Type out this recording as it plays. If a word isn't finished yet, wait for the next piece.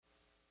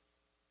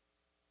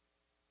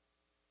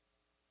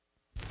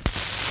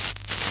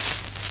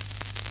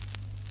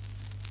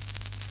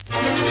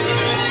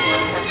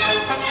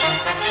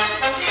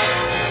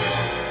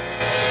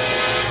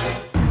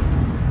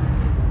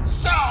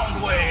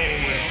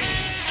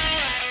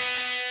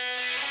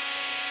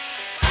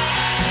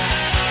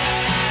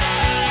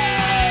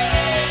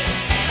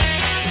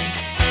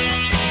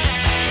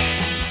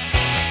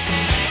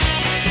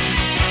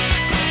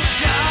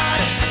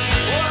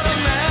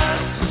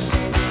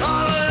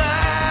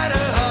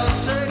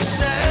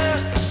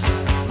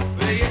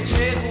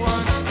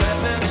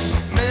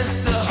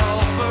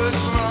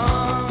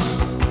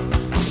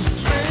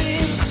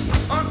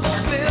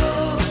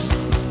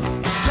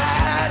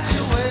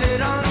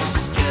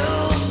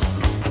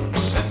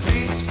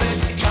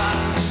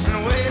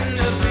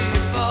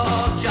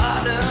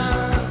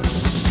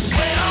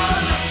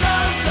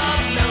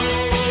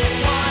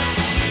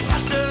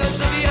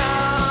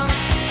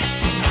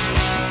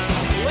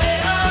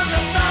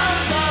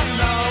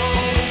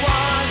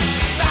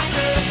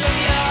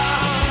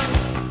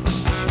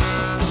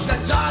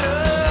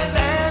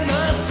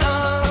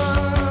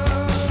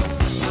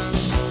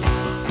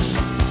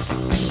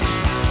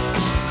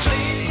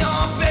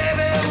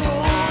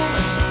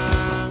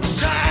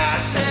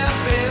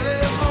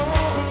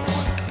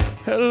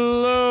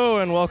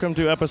and welcome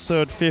to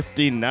episode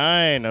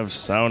 59 of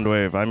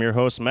Soundwave. I'm your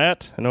host,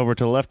 Matt, and over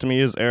to the left of me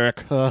is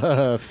Eric.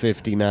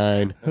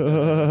 59.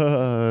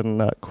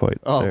 Not quite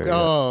there yet.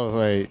 Oh,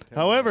 wait.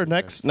 However,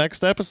 next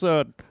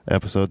episode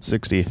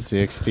 60.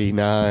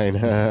 69.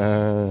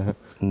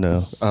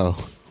 No.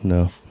 Oh,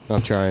 No.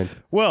 I'm trying.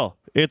 Well,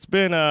 it's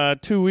been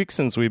 2 weeks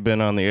since we've been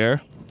on the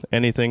air.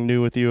 Anything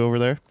new with you over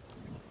there?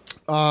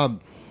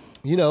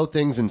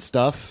 Things and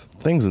stuff.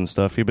 Things and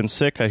stuff. You've been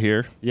sick, I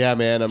hear. Yeah,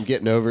 man, I'm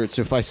getting over it.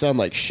 So if I sound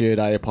like shit,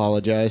 I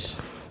apologize.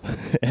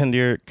 And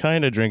you're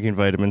kind of drinking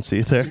vitamin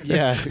C there.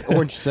 Yeah,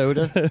 orange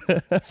soda.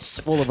 It's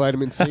full of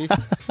vitamin C.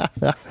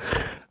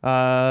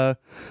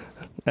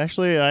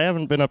 Actually, I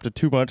haven't been up to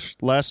too much.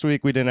 Last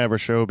week we didn't have a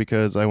show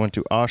because I went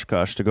to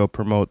Oshkosh to go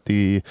promote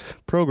the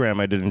program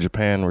I did in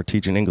Japan. We're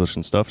teaching English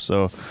and stuff,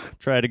 so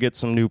try to get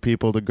some new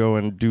people to go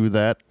and do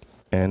that.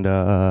 And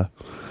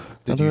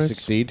Did you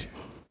succeed?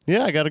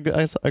 Yeah, I got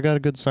a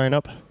good sign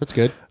up. That's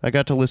good. I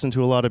got to listen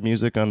to a lot of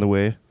music on the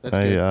way. That's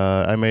good.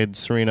 I made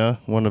Serena,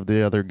 one of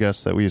the other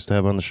guests that we used to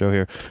have on the show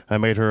here, I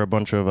made her a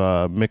bunch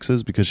of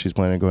mixes because she's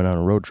planning on going on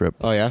a road trip.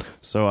 Oh, yeah?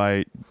 So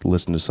I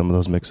listened to some of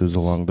those mixes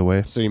along the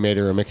way. So you made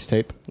her a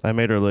mixtape? I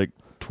made her like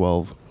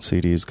 12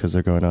 CDs because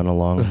they're going on a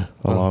long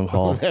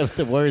haul.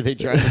 Where are they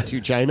driving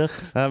to, China?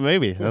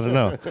 Maybe. I don't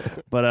know.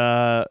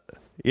 But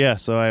yeah,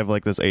 so I have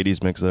like this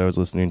 80s mix that I was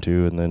listening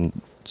to and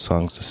then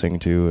songs to sing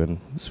to. And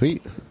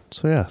Sweet.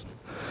 so yeah.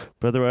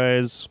 But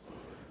otherwise,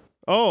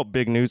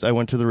 big news. I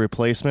went to the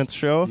Replacements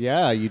show.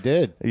 Yeah, you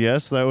did.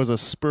 Yes, that was a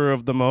spur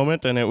of the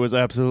moment, and it was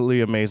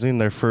absolutely amazing.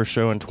 Their first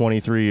show in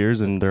 23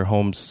 years in their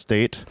home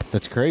state.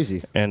 That's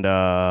crazy. And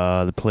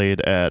they played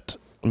at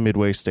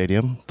Midway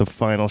Stadium, the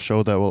final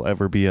show that will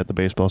ever be at the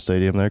baseball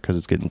stadium there because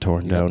it's getting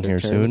torn down here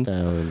soon.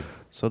 Down.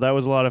 So that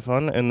was a lot of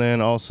fun. And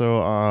then also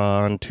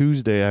on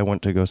Tuesday, I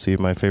went to go see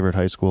my favorite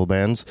high school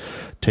bands,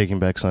 Taking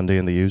Back Sunday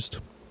and The Used.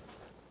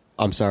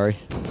 I'm sorry.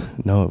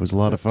 No, it was a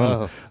lot of fun.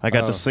 Oh, I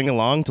got to sing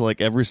along to like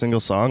every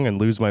single song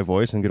and lose my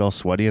voice and get all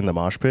sweaty in the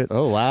mosh pit.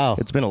 Oh, wow.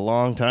 It's been a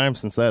long time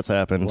since that's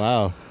happened.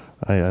 Wow.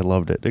 I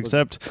loved it.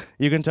 Except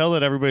you can tell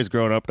that everybody's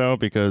grown up now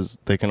because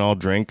they can all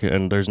drink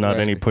and there's not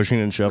Right. any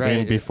pushing and shoving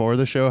Right. before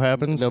the show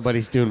happens.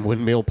 Nobody's doing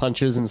windmill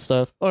punches and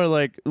stuff. Or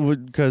like,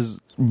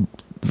 because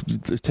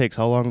it takes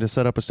how long to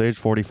set up a stage?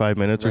 45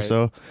 minutes or Right.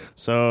 so.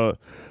 So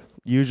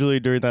usually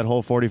during that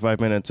whole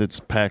 45 minutes, it's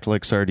packed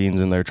like sardines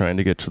in there trying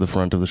to get to the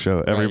front of the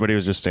show. Everybody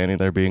was just standing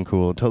there being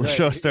cool until the Right.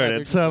 show Yeah, started.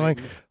 they're So I'm like,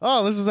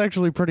 oh, this is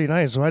actually pretty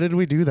nice. Why did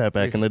we do that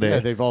back in the day? Yeah,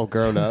 they've all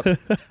grown up.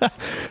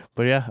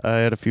 But yeah, I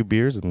had a few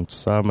beers and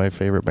saw my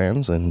favorite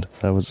bands, and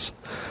that was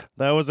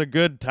a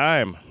good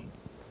time.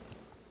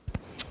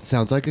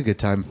 Sounds like a good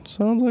time.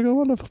 Sounds like a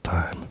wonderful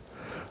time.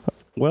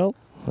 Well,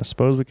 I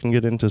suppose we can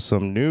get into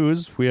some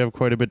news. We have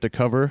quite a bit to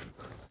cover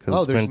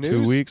because it's there's been 2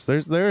 news? weeks.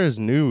 There is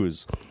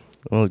news.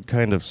 Well,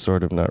 kind of,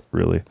 sort of, not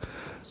really.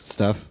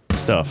 Stuff.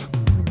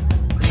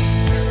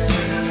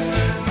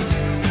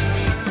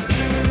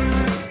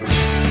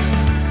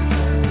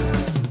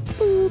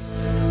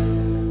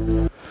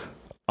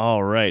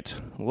 All right.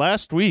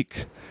 Last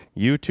week,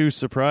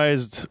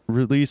 U2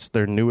 released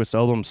their newest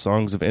album,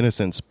 Songs of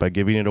Innocence, by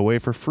giving it away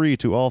for free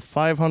to all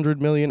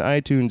 500 million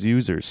iTunes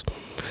users.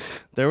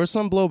 There was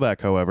some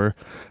blowback, however,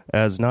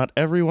 as not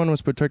everyone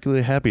was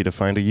particularly happy to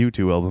find a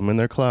U2 album in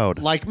their cloud.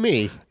 Like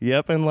me.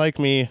 Yep, and like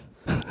me.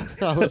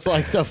 I was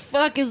like, the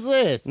fuck is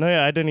this? No,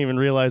 yeah, I didn't even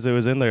realize it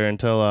was in there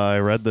until I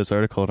read this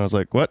article, and I was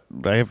like, what?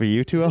 I have a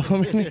U2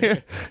 album in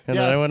here? And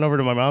Yeah. then I went over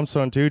to my mom's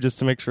phone, too, just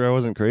to make sure I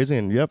wasn't crazy,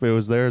 and yep, it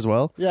was there as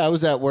well. Yeah, I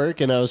was at work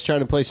and I was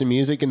trying to play some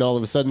music and all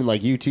of a sudden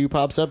like U2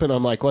 pops up and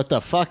I'm like, what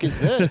the fuck is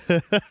this?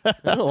 I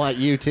don't want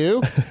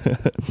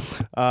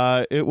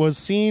U2. It was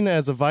seen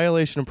as a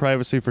violation of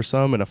privacy for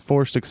some and a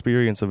forced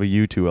experience of a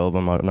U2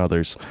 album on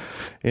others.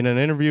 In an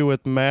interview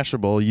with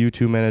Mashable,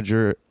 U2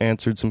 manager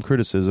answered some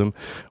criticism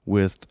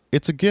with,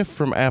 "It's a gift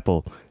from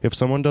Apple. If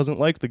someone doesn't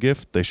like the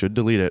gift, they should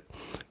delete it.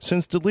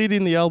 Since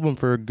deleting the album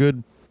for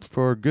good,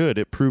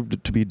 it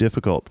proved to be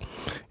difficult."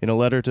 In a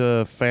letter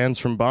to fans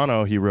from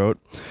Bono, he wrote,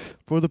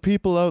 "For the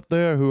people out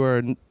there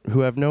who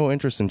have no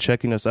interest in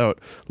checking us out,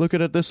 look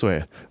at it this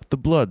way. The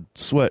blood,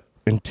 sweat,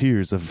 and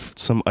tears of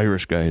some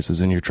Irish guys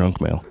is in your trunk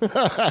mail."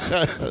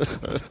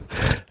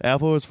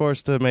 Apple was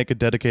forced to make a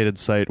dedicated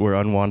site where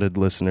unwanted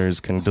listeners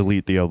can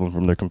delete the album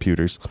from their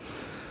computers.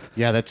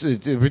 Yeah, it's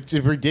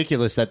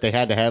ridiculous that they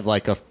had to have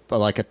like a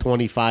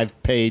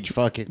 25-page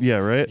fucking Yeah,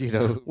 right?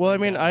 Well, I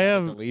mean,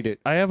 delete it.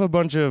 I have a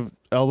bunch of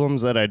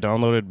albums that I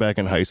downloaded back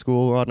in high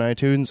school on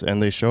iTunes,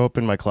 and they show up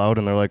in my cloud,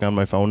 and they're like on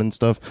my phone and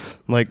stuff.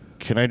 I'm like,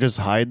 can I just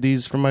hide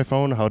these from my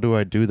phone? How do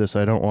I do this?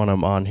 I don't want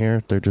them on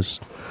here. They're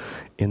just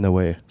in the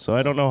way. So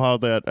I don't know how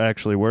that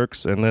actually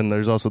works. And then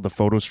there's also the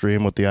photo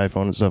stream with the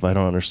iPhone and stuff. I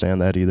don't understand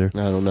that either.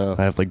 I don't know.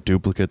 I have like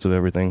duplicates of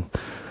everything.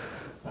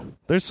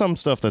 There's some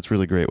stuff that's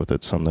really great with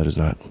it, some that is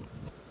not.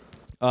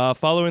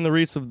 Following the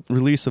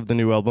release of the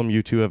new album,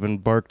 U2 have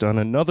embarked on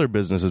another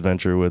business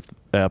adventure with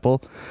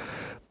Apple.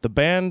 The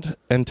band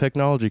and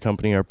technology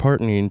company are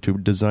partnering to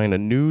design a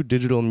new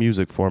digital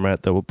music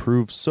format that will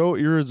prove so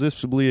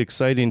irresistibly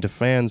exciting to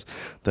fans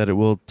that it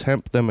will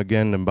tempt them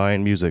again in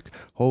buying music,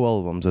 whole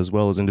albums, as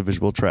well as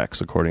individual tracks,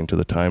 according to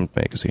the Time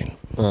magazine.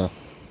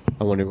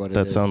 I wonder what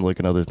That sounds like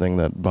another thing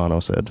that Bono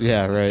said.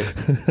 Yeah, right.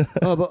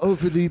 I'm an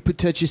overly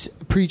pretentious,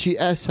 preachy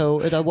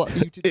asshole, and I want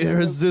you to...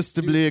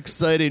 Irresistibly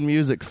exciting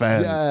music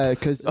fans. Yeah,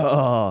 because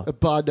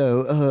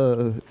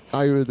Bono,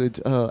 Ireland,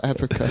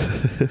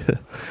 Africa.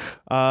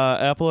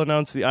 Apple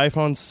announced the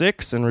iPhone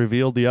 6 and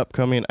revealed the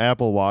upcoming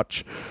Apple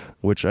Watch,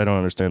 which I don't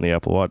understand the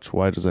Apple Watch.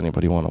 Why does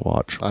anybody want a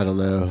watch? I don't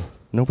know.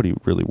 Nobody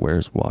really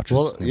wears watches.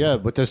 Well, yeah,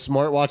 but the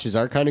smartwatches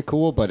are kind of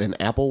cool, but an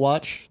Apple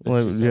Watch?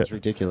 That just sounds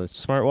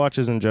ridiculous.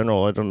 Smartwatches in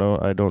general, I don't know.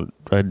 I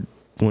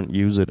wouldn't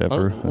use it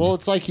ever. Well,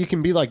 it's like you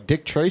can be like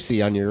Dick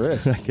Tracy on your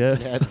wrist. I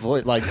guess.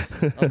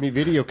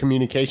 Video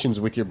communications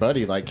with your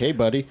buddy. Like, hey,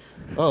 buddy.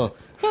 Oh.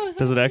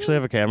 Does it actually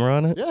have a camera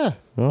on it? Yeah.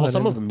 Well,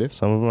 Some of them do.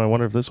 Some of them. I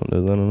wonder if this one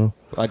does. I don't know.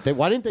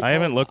 Why didn't they? I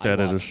haven't looked at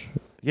it.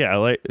 Yeah,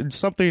 like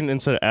something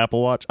instead of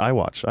Apple Watch,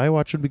 iWatch.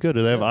 iWatch would be good.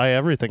 They have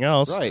everything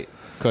else. Right.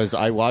 Because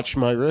I watch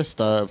my wrist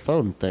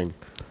phone thing.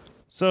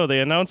 So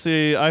they announced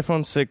the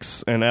iPhone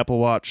 6 and Apple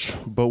Watch,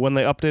 but when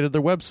they updated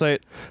their website,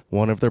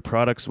 one of their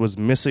products was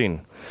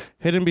missing.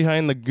 Hidden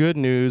behind the good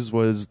news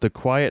was the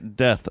quiet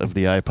death of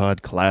the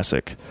iPod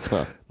Classic.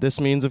 Huh. This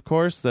means, of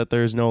course, that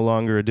there's no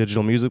longer a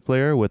digital music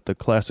player with the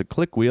classic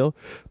click wheel.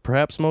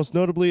 Perhaps most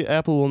notably,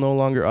 Apple will no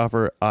longer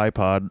offer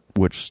iPod,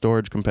 which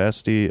storage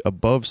capacity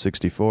above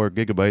 64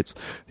 gigabytes.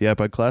 The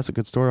iPod Classic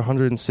could store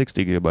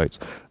 160 gigabytes.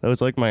 That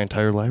was like my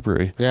entire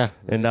library. Yeah.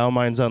 And now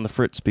mine's on the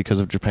fritz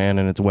because of Japan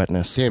and its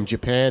wetness. Damn,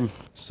 Japan.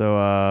 So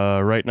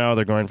right now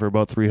they're going for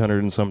about $300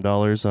 and some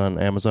on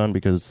Amazon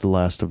because it's the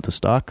last of the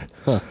stock.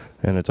 Huh.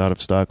 And it's out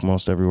of stock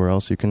most everywhere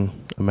else you can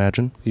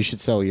imagine. You should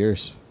sell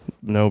yours.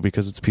 No,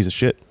 because it's a piece of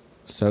shit.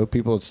 So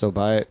people would still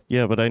buy it.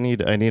 Yeah, but I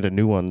need a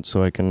new one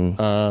so I can.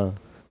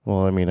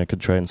 Well, I mean, I could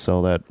try and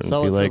sell that. And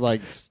sell be it for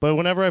like. But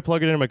whenever I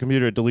plug it into my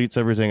computer, it deletes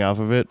everything off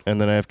of it, and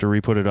then I have to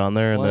re-put it on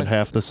there, and then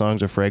half the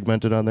songs are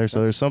fragmented on there.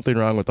 So there's something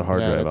wrong with the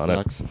hard drive on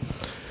it.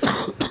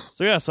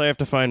 So yes, I have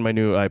to find my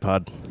new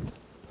iPod.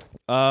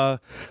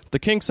 The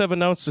Kinks have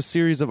announced a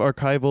series of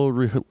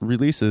archival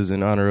releases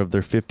in honor of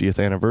their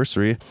 50th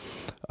anniversary.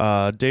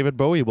 David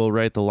Bowie will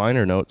write the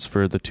liner notes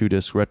for the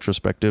 2-disc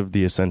retrospective,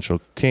 The Essential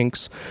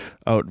Kinks,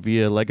 out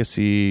via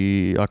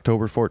Legacy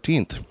October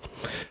 14th.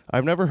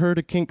 I've never heard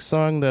a Kinks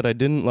song that I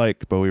didn't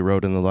like, Bowie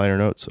wrote in the liner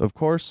notes. Of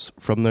course,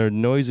 from their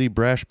noisy,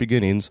 brash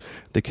beginnings,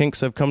 the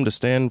Kinks have come to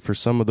stand for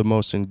some of the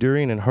most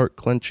enduring and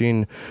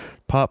heart-clenching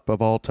pop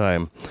of all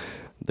time.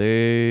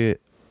 They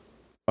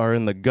are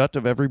in the gut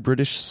of every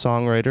British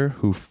songwriter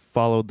who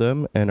followed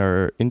them and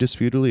are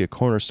indisputably a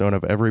cornerstone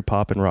of every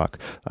pop and rock.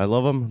 I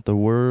love them. The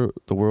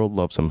world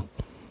loves them.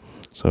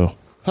 So,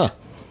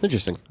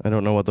 interesting. I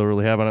don't know what they'll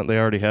really have on it. They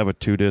already have a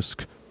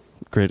 2-disc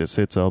greatest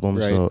hits album,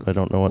 right. So I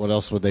don't know what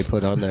else would they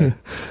put on there.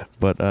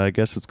 But I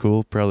guess it's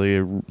cool. Probably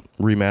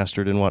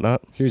remastered and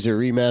whatnot. Here's a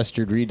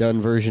remastered, redone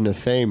version of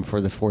Fame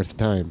for the 4th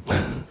time.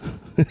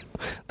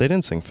 They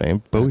didn't sing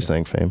Fame. Bowie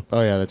sang Fame.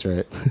 Oh yeah, that's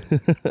right.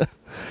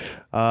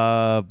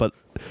 But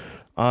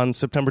on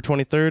September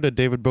 23rd, a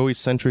David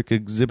Bowie-centric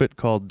exhibit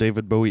called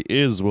David Bowie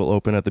Is will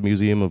open at the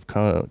Museum of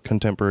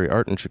Contemporary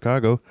Art in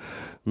Chicago.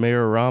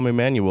 Mayor Rahm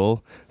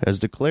Emanuel has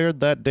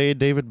declared that day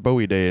David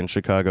Bowie Day in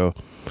Chicago.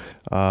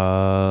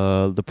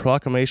 The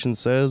proclamation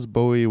says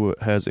Bowie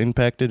has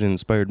impacted and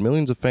inspired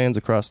millions of fans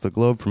across the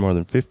globe for more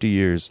than 50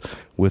 years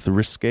with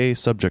risque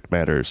subject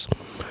matters.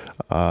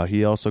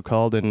 He is also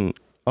called an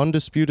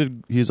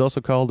undisputed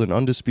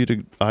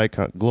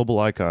icon, global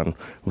icon,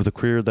 with a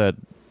career that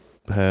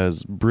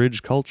has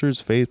bridged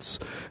cultures, faiths,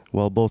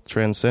 while both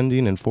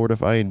transcending and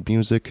fortifying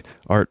music,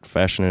 art,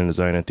 fashion, and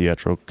design and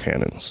theatrical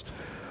canons.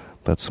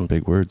 That's some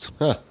big words.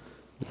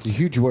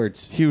 Huge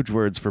words. Huge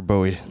words for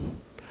Bowie.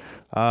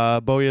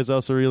 Bowie is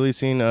also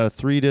releasing a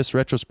 3-disc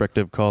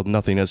retrospective called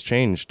Nothing Has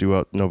Changed, due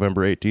out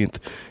November 18th.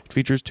 It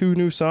features 2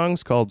 new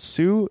songs called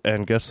Sue,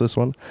 and guess this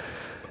one,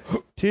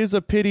 'Tis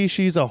a Pity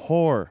She's a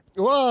Whore.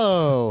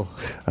 Whoa!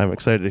 I'm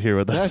excited to hear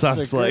what that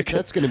sounds like.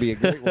 That's going to be a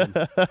great one.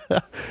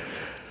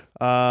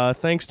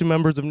 Thanks to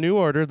members of New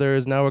Order, there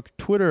is now a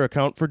Twitter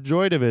account for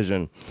Joy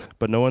Division,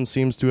 but no one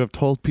seems to have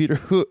told Peter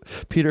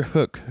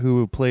Hook,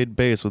 who played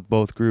bass with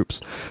both groups,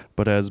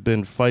 but has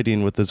been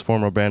fighting with his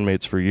former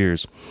bandmates for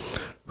years.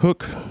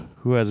 Hook,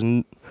 who was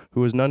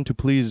none too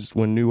pleased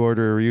when New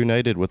Order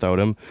reunited without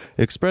him,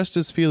 expressed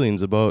his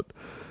feelings about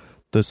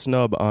the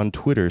snub on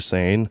Twitter,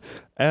 saying,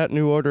 "At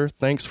New Order,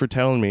 thanks for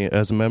telling me.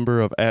 As a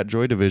member of At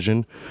Joy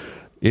Division,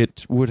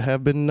 it would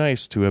have been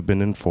nice to have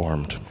been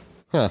informed."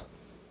 Huh.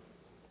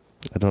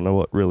 I don't know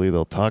what really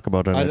they'll talk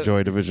about on the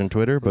Joy Division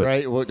Twitter, but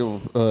right,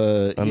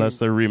 unless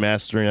they're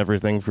remastering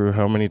everything for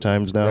how many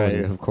times now?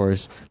 Right, of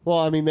course. Well,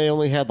 I mean, they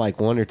only had like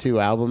 1 or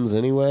 2 albums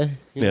anyway.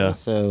 Yeah.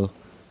 So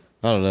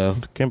I don't know.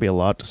 Can't be a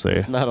lot to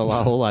say. Not a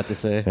whole lot to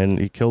say. And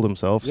he killed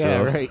himself.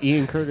 Yeah, so right.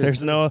 Ian Curtis.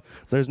 There's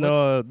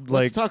no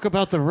Let's talk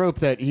about the rope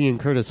that Ian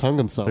Curtis hung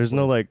himself. There's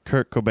no like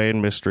Kurt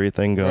Cobain mystery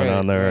thing going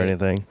on there or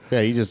anything.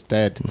 Yeah, he just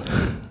dead.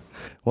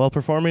 While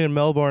performing in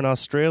Melbourne,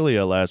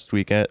 Australia last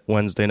week at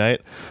Wednesday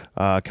night,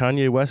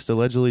 Kanye West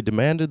allegedly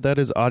demanded that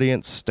his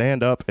audience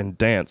stand up and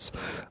dance,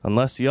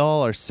 unless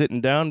y'all are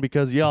sitting down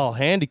because y'all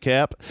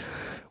handicap.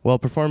 While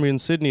performing in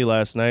Sydney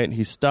last night,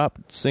 he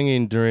stopped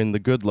singing during The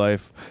Good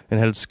Life and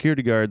had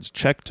security guards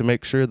check to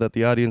make sure that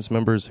the audience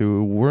members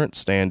who weren't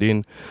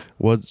standing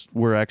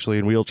were actually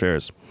in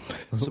wheelchairs.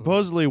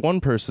 Supposedly, one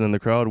person in the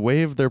crowd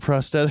waved their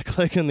prosthetic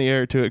leg in the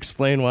air to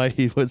explain why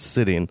he was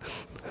sitting.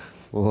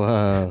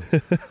 Wow.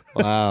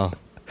 Wow.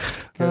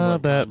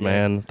 That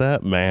man.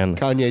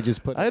 Kanye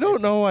just put... I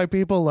don't know why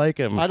people like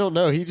him. I don't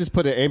know. He just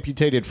put an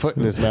amputated foot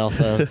in his mouth,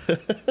 though.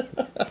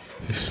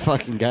 This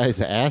fucking guy's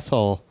an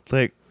asshole.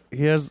 Like,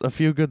 he has a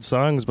few good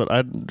songs, but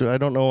I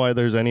don't know why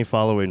there's any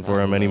following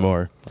for him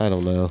anymore. I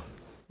don't know.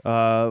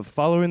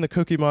 Following the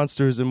Cookie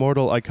Monster's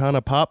Immortal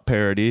Icona Pop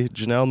parody,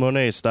 Janelle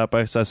Monáe stopped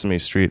by Sesame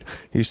Street.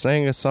 He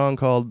sang a song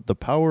called The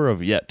Power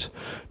of Yet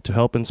to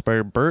help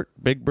inspire Bert,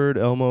 Big Bird,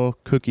 Elmo,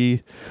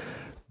 Cookie,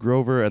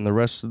 Grover, and the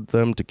rest of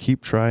them to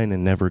keep trying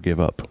and never give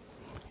up.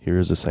 Here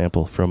is a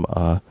sample from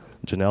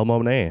Janelle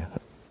Monáe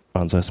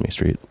on Sesame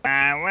Street.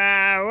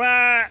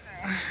 How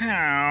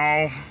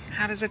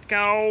does it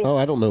go? Oh,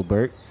 I don't know,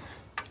 Bert.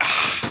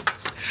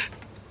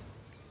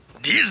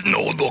 These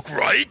no look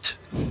right.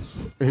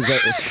 Is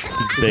that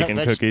Bacon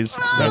cookies.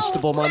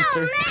 Vegetable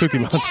Monster? Cookie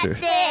Monster.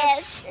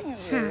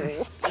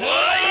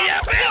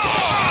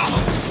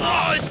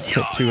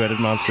 Two-headed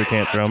monster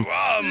can't drum.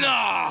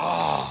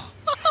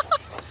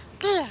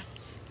 There.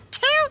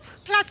 2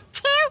 plus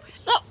 2.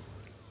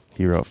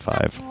 He wrote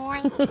 5. Boy. Mama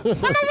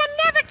will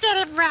never get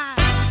it right.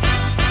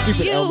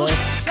 Stupid Elmo.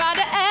 Tried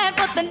to add,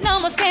 but the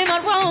numbers came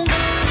out wrong.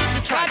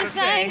 You tried to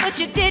sing, but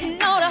you didn't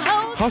know the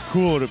host. How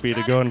cool would it be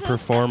to go and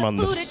perform on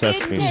the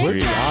Sesame Would Street?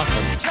 be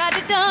awesome. You tried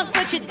to dunk,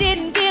 but you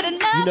didn't get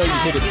enough. You know you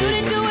hit it big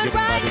didn't when do you it get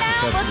right invited to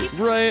now, Sesame but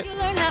you Right.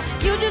 learn how.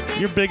 You just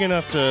You're big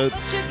enough to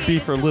be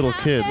for little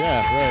kids.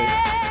 Yeah,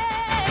 right.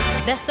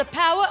 That's the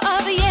power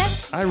of a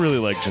yet. I really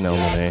like Janelle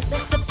Monáe.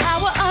 That's the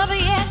power of a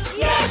yet.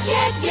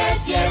 Yet.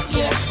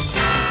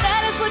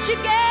 That is what you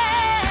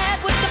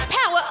get with the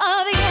power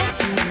of a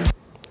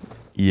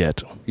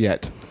yet.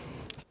 Yet.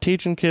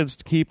 Teaching kids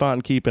to keep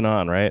on keeping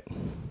on, right?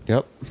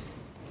 Yep.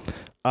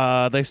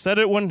 They said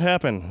it wouldn't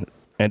happen,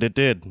 and it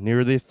did.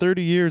 Nearly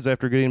 30 years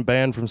after getting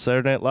banned from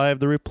Saturday Night Live,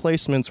 the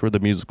Replacements were the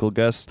musical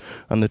guests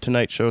on The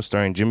Tonight Show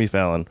starring Jimmy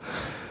Fallon.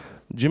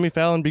 Jimmy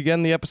Fallon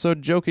began the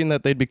episode joking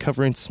that they'd be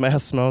covering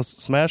Smash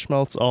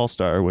Mouth's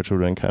All-Star, which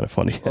would have been kind of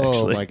funny,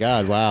 actually. Oh, my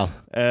God. Wow.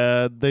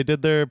 They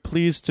did their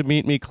Pleased to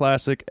Meet Me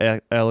classic,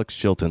 Alex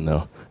Chilton,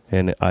 though.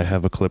 And I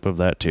have a clip of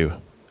that, too.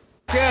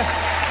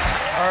 Guests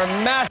are a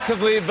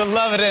massively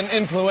beloved and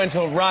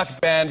influential rock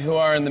band who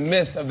are in the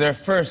midst of their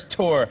first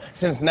tour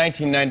since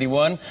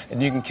 1991.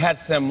 And you can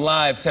catch them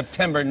live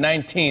September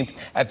 19th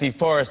at the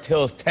Forest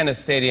Hills Tennis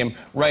Stadium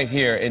right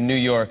here in New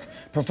York,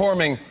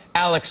 performing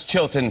Alex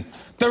Chilton,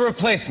 The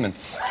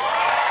Replacements.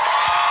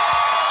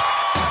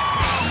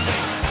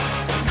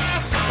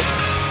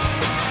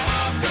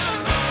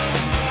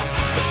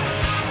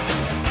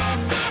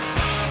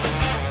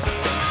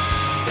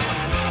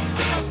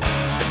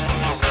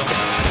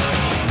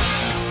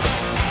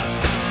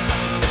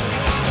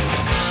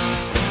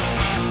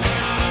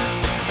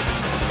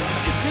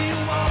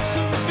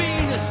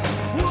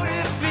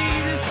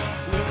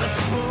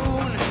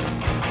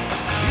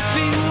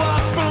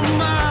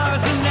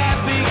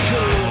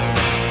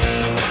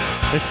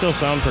 They still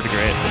sound pretty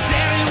great. I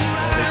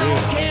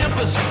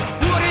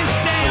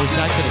wish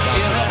I could have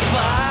gotten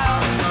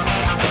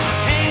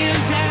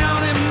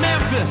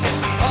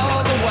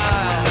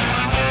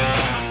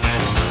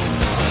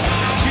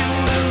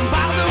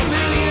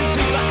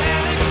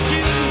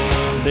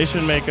to They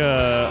should make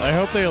I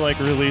hope they like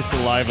release a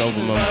live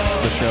album of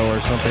the show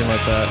or something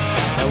like that.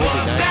 That would be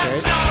nice,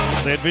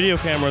 right? They had video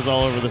cameras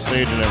all over the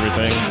stage and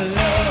everything.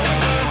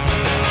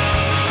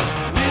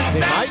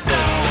 They might be. They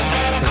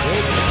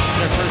did.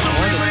 It's their first one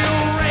in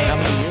how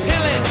many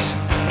years?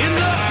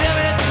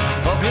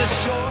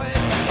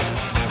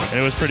 And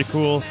it was pretty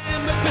cool.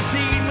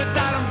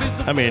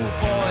 I mean,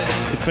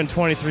 it's been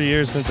 23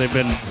 years since they've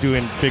been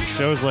doing big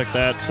shows like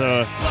that.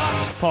 So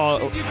Paul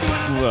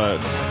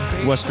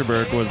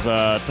Westerberg was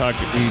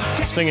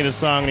singing his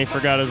song and he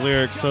forgot his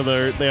lyrics. So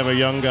they have a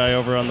young guy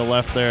over on the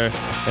left there,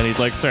 and he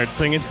like starts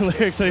singing the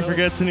lyrics and he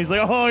forgets, and he's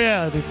like, "Oh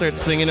yeah!" And he starts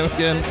singing them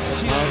again.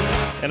 That's awesome.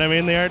 And I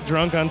mean, they aren't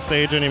drunk on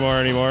stage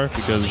anymore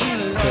because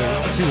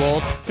They're too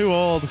old. too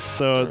old.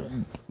 So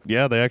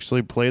yeah, they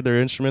actually played their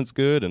instruments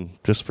good and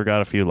just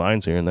forgot a few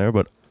lines here and there.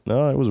 But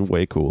no, it was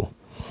way cool.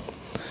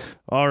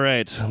 All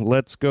right,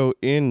 let's go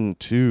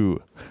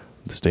into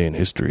this day in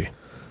history.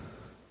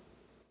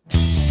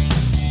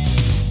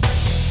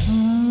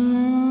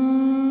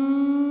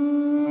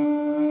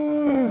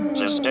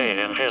 This day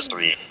in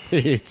history.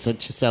 It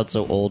just sounds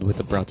so old with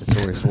the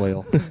Brontosaurus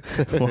whale.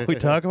 When we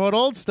talk about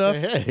old stuff.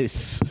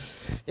 Yes.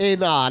 In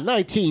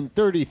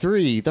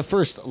 1933, the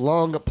first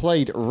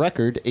long-played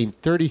record, a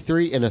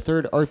 33 and a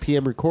third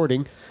RPM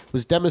recording,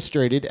 was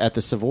demonstrated at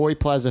the Savoy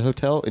Plaza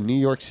Hotel in New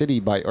York City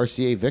by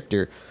RCA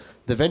Victor.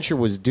 The venture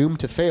was doomed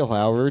to fail,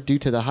 however, due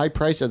to the high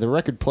price of the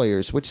record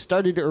players, which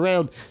started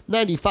around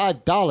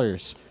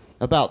 $95,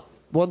 about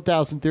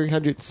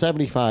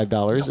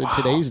 $1,375 in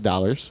today's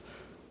dollars.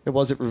 It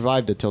wasn't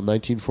revived until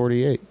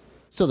 1948.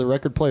 So the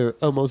record player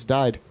almost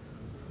died.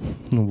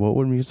 What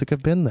would music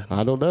have been then?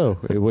 I don't know.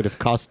 It would have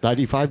cost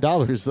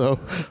 $95, though.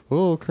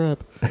 Oh,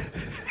 crap.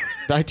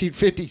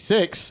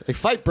 1956, a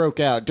fight broke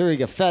out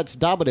during a Fats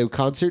Domino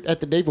concert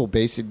at the Naval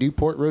Base in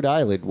Newport, Rhode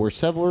Island, where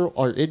several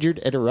are injured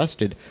and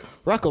arrested.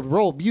 Rock and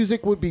roll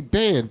music would be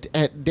banned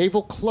at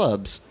naval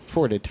clubs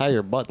for an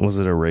entire month. Was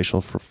it a racial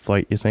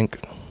fight, you think?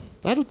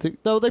 I don't think...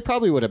 No, they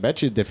probably would have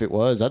mentioned if it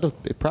was.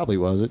 It probably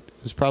wasn't.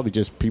 It was probably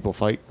just people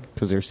fight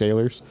because they're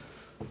sailors.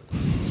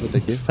 That's what they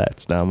do.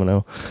 Fats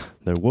Domino.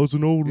 There was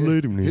an old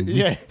lady named...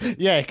 Yeah,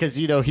 because,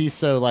 he's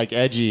so,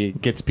 edgy,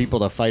 it gets people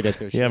to fight at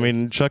their shows. Yeah, I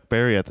mean, Chuck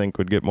Berry, I think,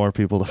 would get more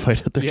people to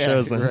fight at their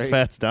shows than right.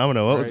 Fats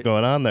Domino. What was Right.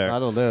 going on there? I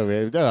don't know,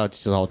 man. No,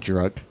 it's just all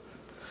drunk.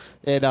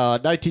 In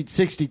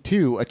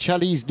 1962, a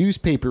Chinese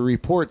newspaper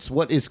reports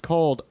what is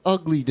called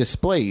ugly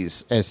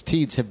displays, as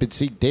teens have been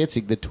seen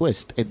dancing the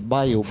twist in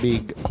Mayo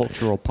Ming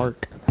Cultural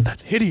Park.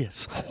 That's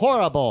hideous.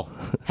 Horrible!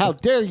 How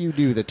dare you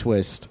do the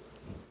twist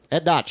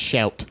and not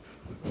shout?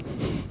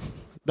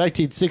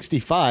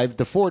 1965,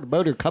 the Ford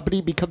Motor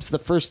Company becomes the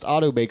first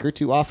automaker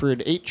to offer an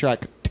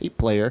 8-track tape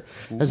player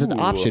as an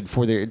option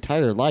for their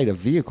entire line of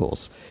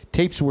vehicles.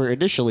 Tapes were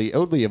initially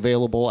only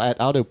available at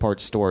auto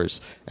parts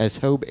stores, as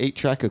home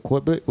 8-track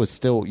equipment was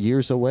still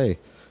years away.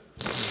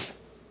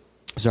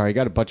 Sorry, I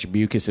got a bunch of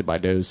mucus in my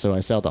nose, so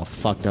I sound all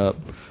fucked up.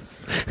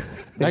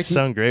 You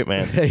sound great,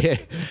 man.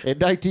 In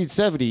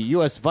 1970,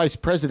 U.S. Vice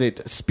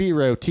President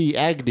Spiro T.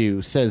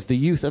 Agnew says the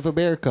youth of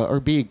America are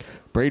being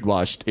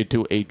brainwashed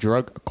into a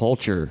drug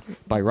culture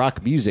by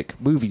rock music,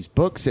 movies,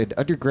 books, and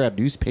underground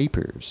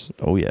newspapers.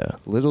 Oh, yeah.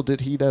 Little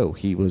did he know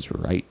he was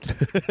right.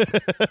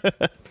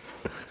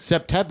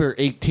 September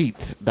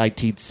 18th,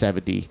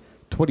 1970,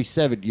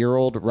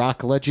 27-year-old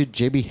rock legend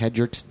Jimi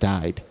Hendrix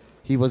died.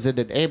 He was in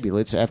an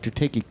ambulance after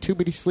taking too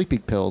many sleeping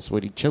pills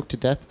when he choked to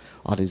death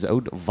on his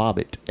own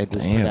vomit and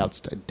was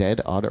pronounced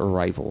dead on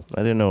arrival.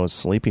 I didn't know it was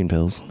sleeping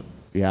pills.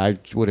 Yeah, I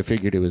would have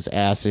figured it was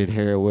acid,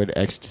 heroin,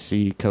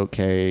 ecstasy,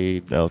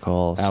 cocaine,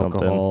 Alcohol,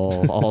 something.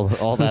 all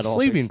that all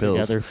Sleeping mixed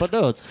pills. together. But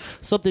no, it's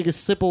something as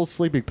simple as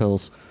sleeping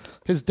pills.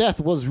 His death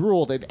was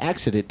ruled an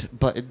accident,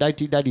 but in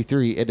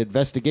 1993, an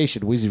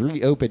investigation was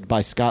reopened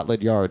by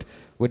Scotland Yard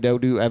when no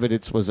new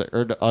evidence was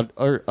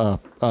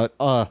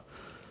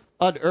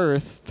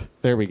unearthed.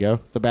 There we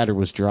go. The matter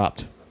was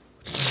dropped.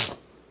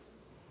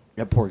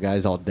 That poor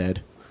guy's all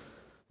dead.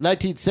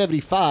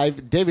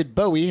 1975, David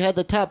Bowie had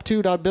the top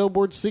tune on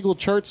Billboard single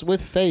charts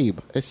with Fame,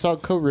 a song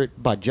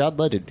co-written by John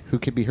Lennon, who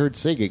can be heard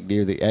singing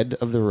near the end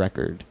of the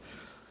record.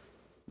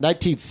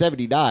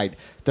 1979,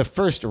 the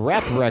first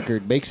rap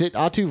record makes it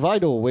onto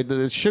vinyl when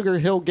the Sugar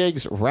Hill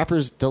Gang's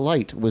Rapper's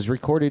Delight was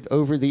recorded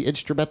over the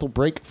instrumental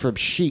break from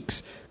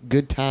Chic's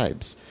Good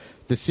Times.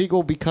 The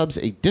single becomes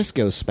a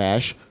disco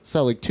smash,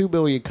 selling 2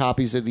 million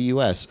copies in the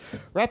U.S.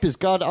 Rap has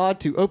gone on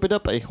to open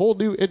up a whole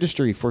new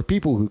industry for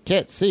people who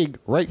can't sing,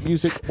 write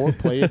music, or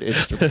play an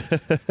instrument.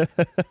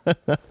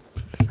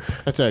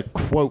 That's a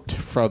quote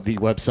from the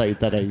website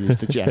that I used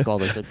to jack all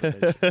this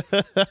information.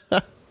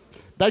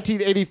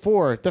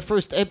 1984, the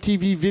first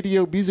MTV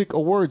Video Music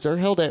Awards are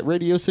held at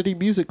Radio City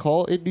Music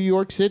Hall in New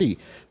York City.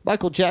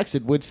 Michael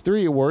Jackson wins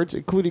 3 awards,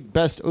 including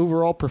Best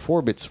Overall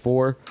Performance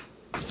for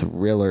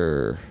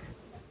Thriller.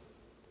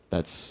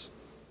 That's,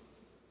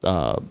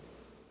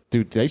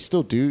 do they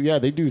still do? Yeah,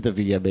 they do the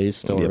VMAs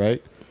still, Yep.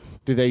 right?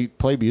 Do they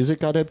play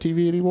music on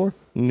MTV anymore?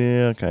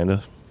 Yeah, kind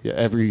of. Yeah,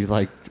 every,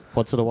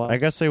 once in a while? I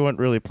guess they wouldn't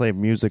really play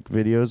music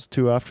videos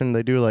too often.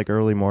 They do,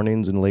 early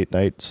mornings and late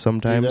nights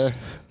sometimes. Do they?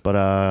 But,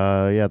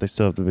 yeah, they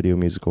still have the Video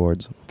Music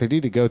Awards. They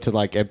need to go to,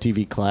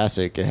 MTV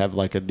Classic and have,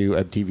 a new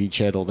MTV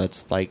channel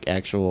that's,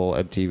 actual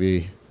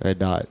MTV and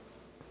not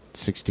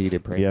 16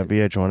 and pregnant.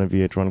 Yeah, VH1 and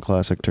VH1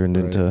 Classic turned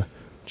Right. into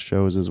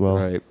shows as well.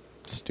 Right.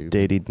 Stupid.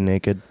 Dated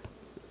Naked.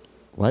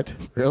 What?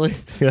 Really?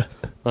 Yeah.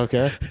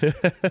 Okay.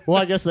 Well,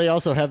 I guess they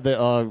also have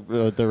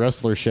the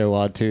wrestler show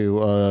on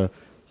too.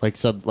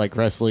 Some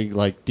wrestling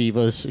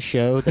divas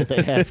show that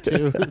they have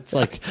too. It's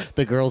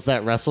the girls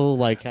that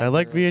wrestle. I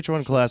like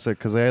VH1 Classic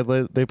because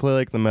they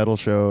play the metal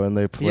show and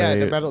they play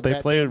the metal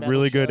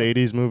really good show.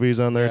 80s movies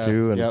on there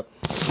too. And Yep.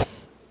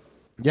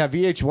 Yeah,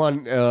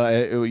 VH1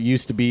 it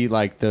used to be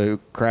the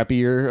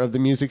crappier of the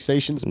music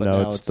stations, but now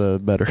now it's the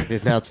better.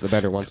 now it's the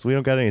better one. Because we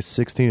don't got any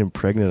 16 and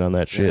pregnant on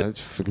that shit. Yeah,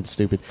 that's freaking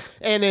stupid.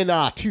 And in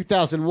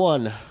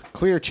 2001,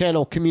 Clear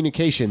Channel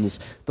Communications,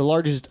 the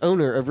largest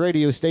owner of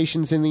radio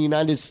stations in the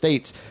United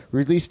States,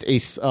 released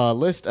a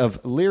list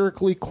of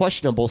lyrically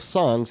questionable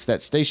songs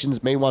that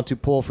stations may want to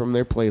pull from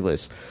their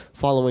playlists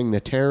following the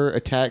terror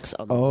attacks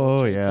on the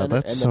World Trade Center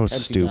that's and so the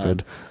Pentagon.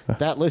 stupid.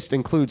 That list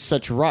includes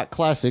such rock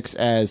classics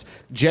as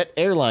Jet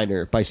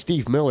Airliner by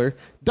Steve Miller,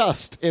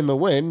 Dust in the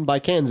Wind by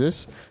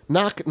Kansas,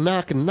 Knock,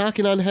 Knock,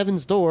 Knocking on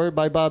Heaven's Door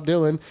by Bob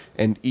Dylan,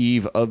 and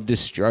Eve of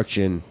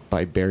Destruction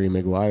by Barry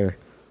McGuire.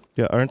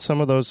 Yeah, aren't some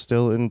of those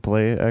still in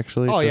play,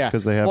 actually? Oh, just yeah.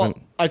 because they haven't...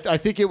 Well, I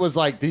think it was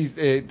like these.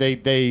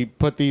 They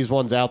put these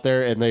ones out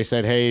there, and they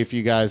said, "Hey, if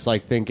you guys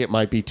like think it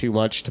might be too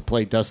much to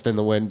play Dust in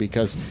the Wind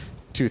because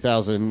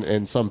 2,000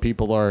 and some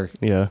people are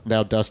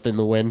now Dust in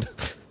the Wind,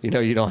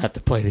 you don't have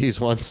to play these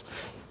ones."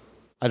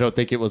 I don't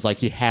think it was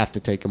like you have to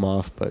take them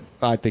off, but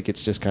I think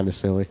it's just kind of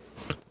silly.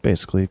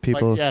 Basically,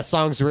 people...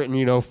 Songs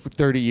written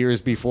 30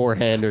 years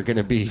beforehand are going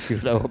to be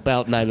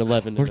about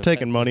 9/11. We're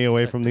taking money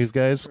away from these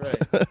guys.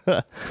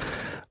 Right.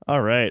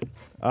 All right.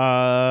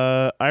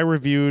 I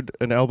reviewed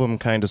an album,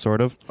 kind of,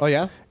 sort of. Oh,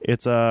 yeah?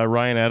 It's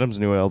Ryan Adams'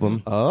 new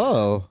album.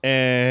 Oh.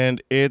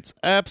 And it's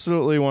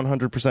absolutely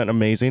 100%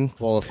 amazing.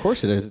 Well, of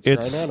course it is.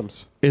 It's Ryan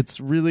Adams. It's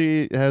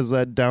really has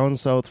that down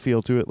south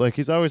feel to it. Like,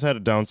 he's always had a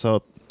down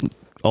south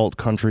alt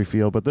country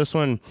feel, but this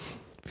one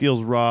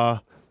feels raw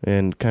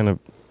and kind of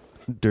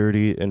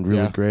dirty and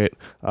really great.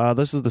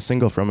 This is the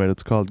single from it.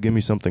 It's called Give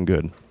Me Something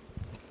Good.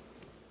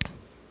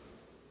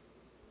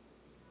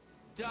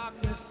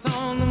 Darkness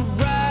on the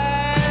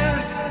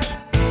rise.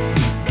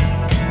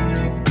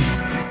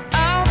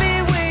 I'll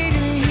be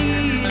waiting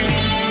here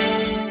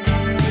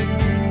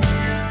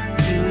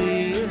till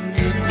the end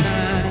of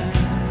time.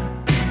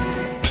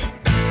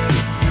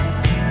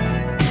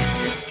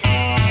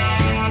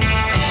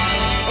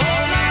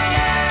 All my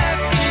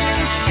life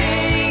been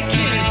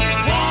shaking,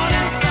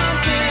 wanting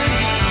something,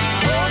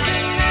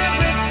 holding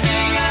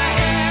everything I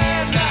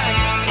had like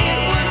it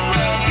was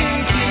broken.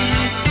 Give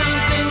me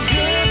something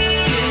good,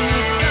 give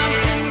me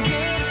something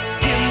good,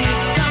 give me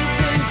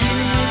something,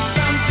 give me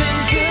something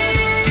good,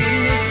 give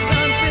me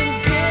something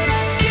good,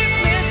 give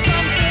me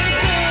something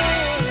good.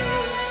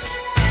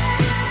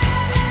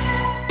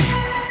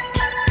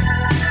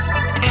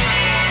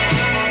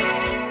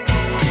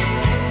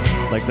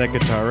 Like that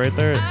guitar right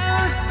there.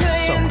 I was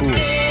So cool.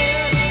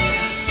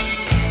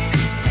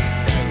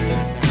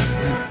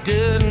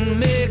 didn't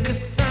make a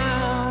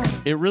sound.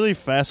 It really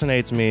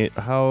fascinates me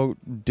how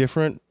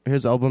different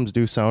his albums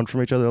do sound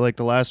from each other. Like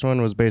the last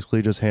one was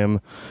basically just him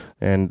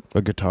and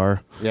a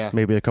guitar. Yeah.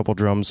 Maybe a couple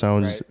drum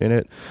sounds in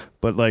it.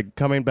 But like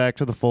coming back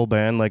to the full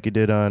band like he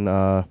did on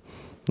I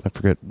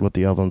forget what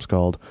the album's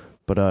called.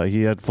 But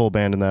he had full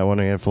band in that one,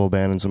 and he had full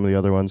band in some of the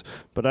other ones.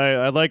 But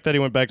I like that he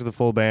went back to the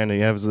full band, and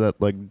he has that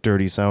like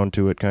dirty sound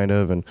to it, kind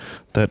of, and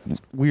that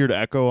weird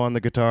echo on the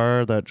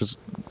guitar that just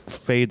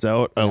fades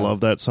out. I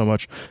love that so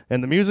much.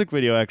 And the music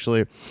video,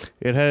 actually,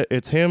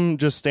 it's him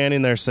just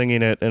standing there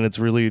singing it, and it's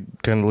really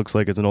kind of looks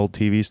like it's an old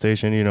TV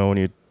station, when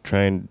you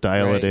try and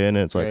dial it in,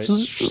 and it's like,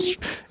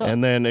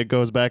 and then it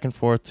goes back and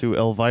forth to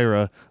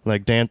Elvira,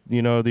 like the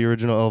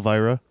original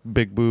Elvira,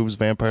 big boobs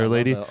vampire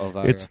lady.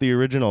 Elvira. It's the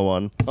original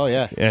one. Oh,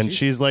 yeah. And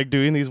she's like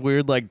doing these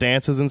weird like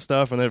dances and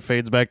stuff, and then it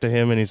fades back to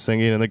him and he's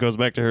singing, and then it goes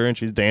back to her and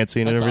she's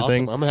dancing That's and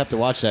everything. awesome. I'm going to have to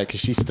watch that because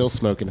she's still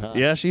smoking hot.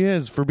 Yeah, she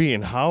is, for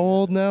being how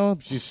old now?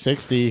 She's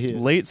 60.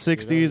 Late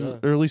 60s,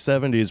 early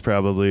 70s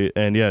probably.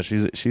 And yeah,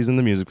 she's in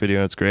the music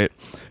video. It's great.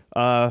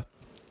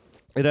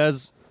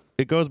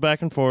 It goes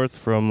back and forth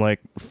from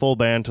like full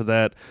band to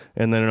that,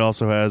 and then it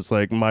also has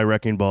like My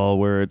Wrecking Ball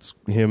where it's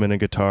him and a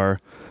guitar,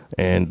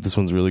 and this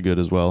one's really good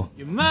as well.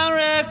 You're my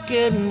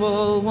wrecking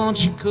ball,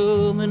 won't you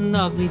come and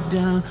knock me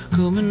down,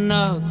 come and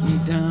knock me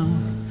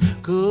down,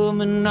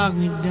 come and knock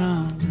me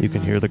down. You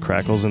can hear the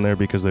crackles in there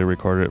because they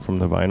recorded it from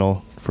the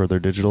vinyl for their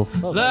digital.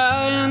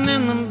 Lying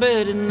in the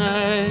bed at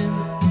night,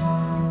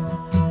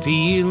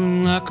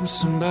 feeling like I'm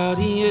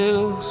somebody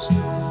else.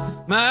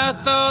 My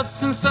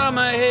thoughts inside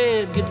my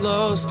head get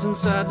lost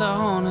inside the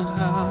haunted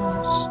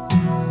house.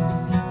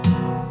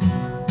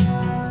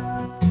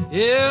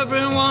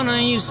 Everyone I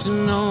used to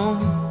know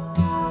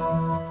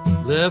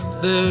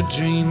left their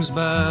dreams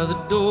by the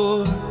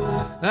door.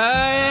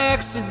 I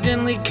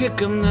accidentally kick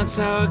them, that's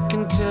how I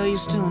can tell you're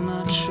still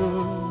not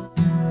sure.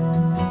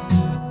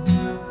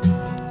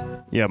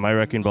 Yeah, My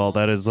Wrecking Ball,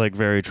 that is like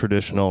very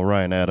traditional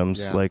Ryan Adams.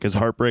 Yeah. Like his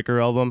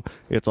Heartbreaker album,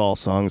 it's all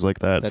songs like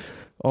that.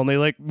 Only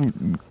like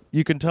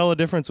you can tell a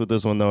difference with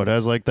this one though. It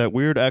has like that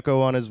weird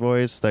echo on his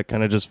voice that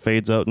kind of just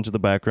fades out into the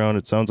background.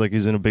 It sounds like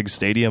he's in a big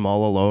stadium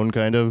all alone,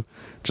 kind of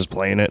just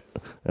playing it,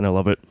 and I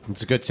love it.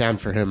 It's a good sound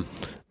for him.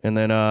 And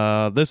then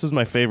this is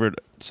my favorite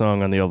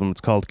song on the album.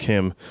 It's called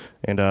Kim,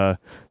 and it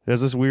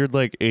has this weird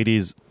like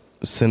 80s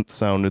synth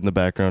sound in the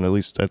background, at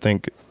least I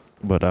think.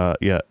 But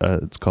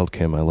it's called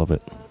Kim. I love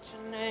it. What's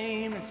your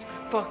name? It's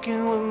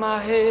fucking with my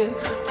head,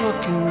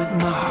 fucking with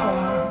my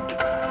heart.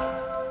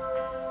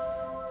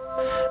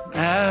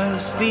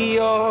 As the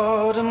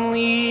autumn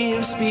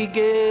leaves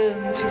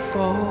begin to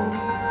fall,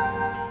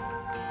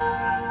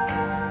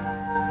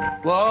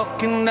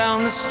 walking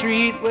down the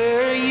street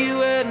where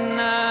you and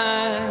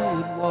I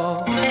would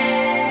walk.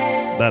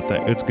 That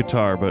thing. It's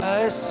guitar, but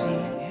I see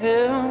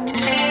him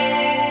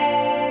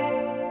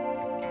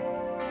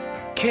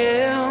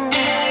kill,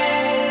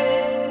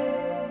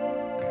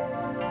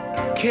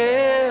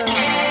 kill,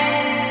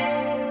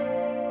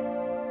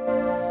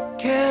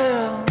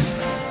 kill.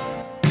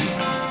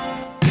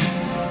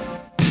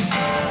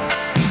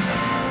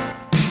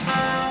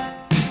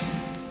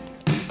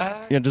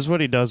 yeah, just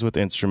what he does with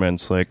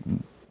instruments, like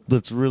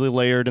that's really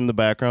layered in the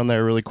background.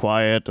 They're really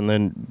quiet, and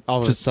then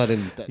All of just a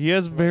sudden,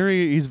 he's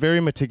very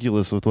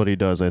meticulous with what he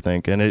does, I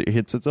think, and it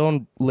hits its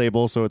own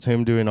label, so it's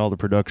him doing all the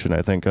production,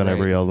 I think, on Right.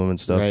 every album and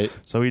stuff. Right.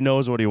 So he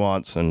knows what he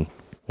wants, and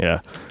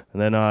yeah.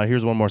 And then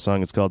here's one more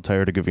song. It's called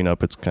 "Tired of Giving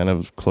Up." It's kind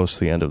of close to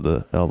the end of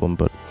the album,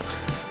 but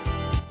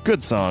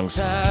good songs.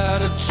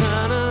 Tired of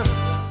trying to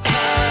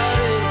hide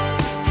it.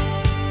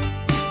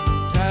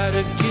 Tired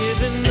of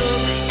giving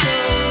up so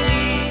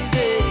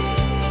easy.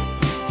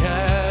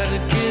 Tired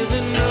of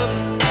giving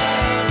up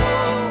at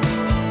all.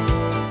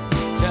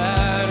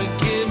 Tired of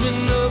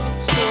giving up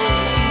so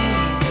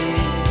easy.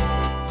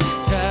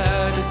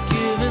 Tired of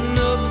giving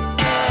up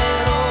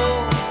at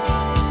all.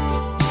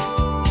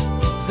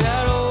 Is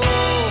that all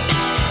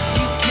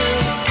you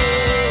can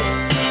say?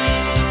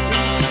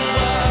 It's so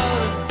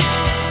wild.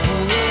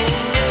 Full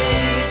of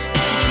rage,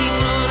 you keep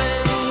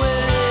running away.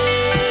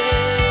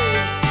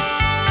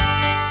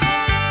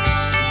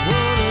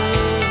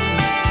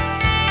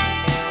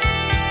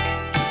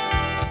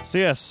 So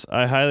yes,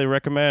 I highly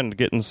recommend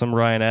getting some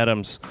Ryan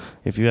Adams.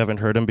 If you haven't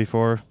heard him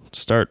before,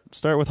 start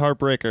with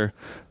Heartbreaker,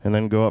 and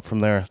then go up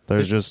from there.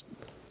 There's just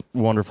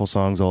wonderful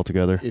songs all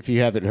together. if you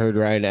haven't heard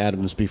Ryan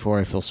Adams before,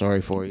 I feel sorry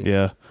for you.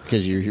 Yeah.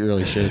 Because you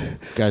really should.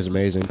 Guy's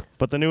amazing.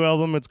 But the new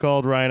album, it's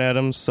called Ryan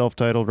Adams,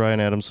 self-titled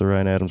Ryan Adams, so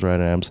Ryan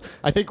Adams.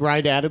 I think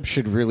Ryan Adams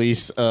should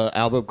release an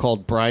album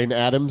called Brian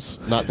Adams,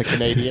 not the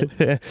Canadian.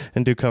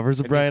 And do covers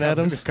of Bryan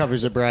Adams.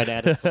 Covers of Brian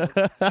Adams.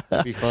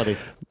 That'd be funny.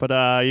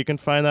 But you can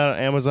find that on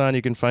Amazon.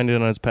 You can find it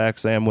on his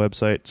PacSam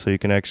website, so you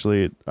can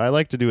actually... I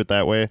like to do it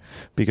that way,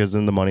 because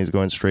then the money's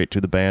going straight to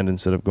the band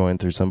instead of going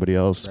through somebody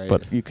else. Right.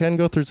 But you can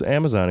go through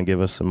Amazon and give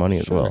us some money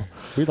as well.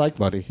 We like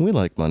money. We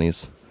like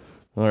monies.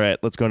 All right,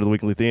 let's go into the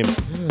weekly theme.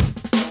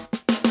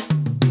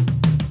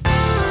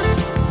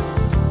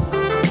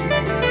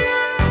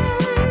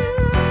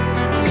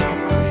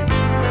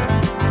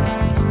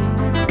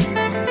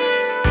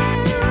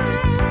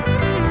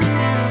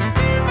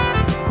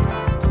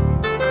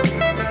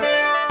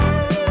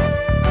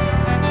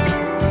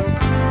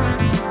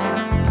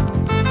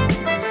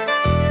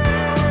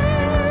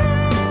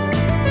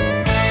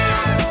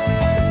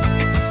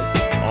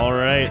 All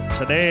right,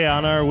 today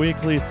on our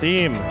weekly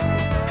theme,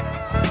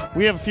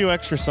 we have a few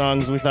extra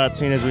songs we thought,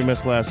 seeing as we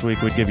missed last week,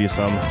 we'd give you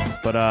some.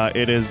 But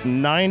it is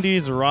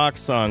 90s rock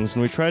songs,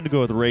 and we tried to go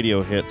with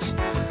radio hits.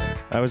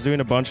 I was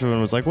doing a bunch of them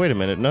and was like, wait a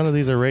minute, none of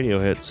these are radio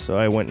hits. So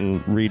I went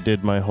and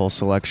redid my whole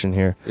selection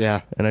here.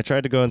 Yeah. And I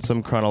tried to go in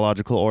some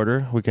chronological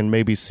order. We can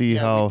maybe see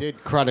how... We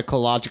did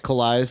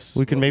chronologicalize.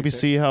 We can maybe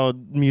see how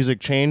music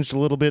changed a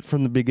little bit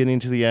from the beginning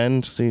to the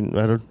end.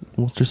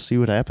 We'll just see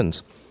what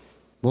happens.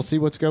 We'll see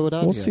what's going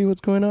on. We'll see what's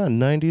going on.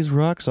 90s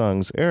rock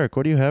songs. Eric,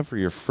 what do you have for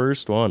your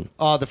first one?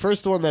 The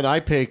first one that I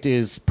picked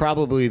is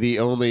probably the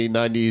only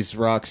 90s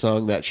rock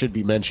song that should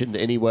be mentioned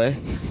anyway.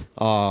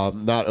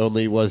 Not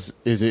only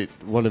is it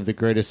one of the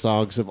greatest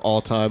songs of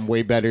all time,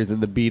 way better than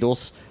the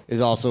Beatles,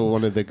 is also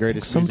one of the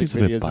greatest Somebody's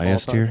a music bit videos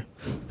biased of all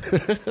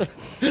time.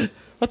 here.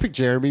 I picked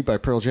Jeremy by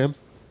Pearl Jam.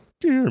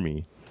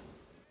 Jeremy.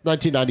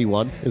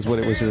 1991 is when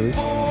it was released.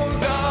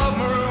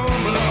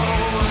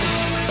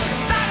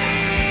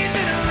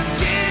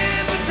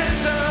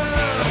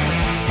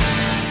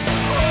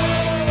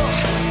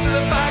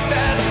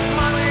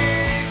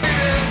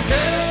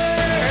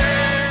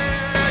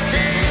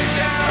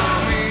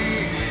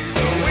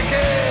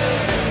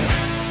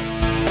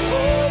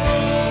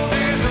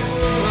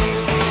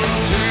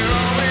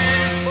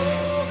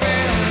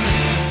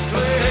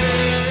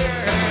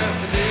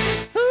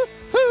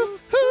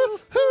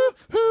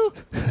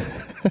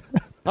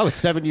 I was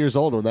 7 years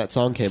old when that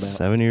song came out.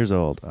 7 years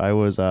old. I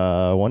was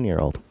 1 year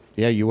old.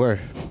 Yeah, you were.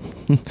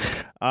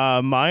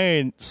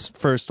 My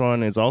first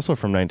one is also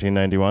from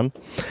 1991.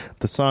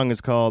 The song is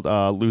called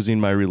Losing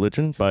My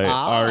Religion by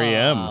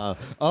REM.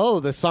 Oh,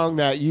 the song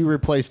that you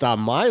replaced on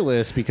my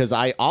list because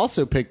I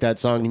also picked that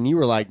song and you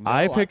were like, no,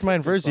 I picked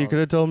mine this first. You song. could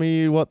have told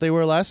me what they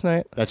were last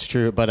night. That's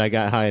true, but I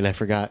got high and I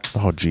forgot.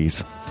 Oh,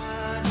 jeez.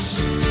 I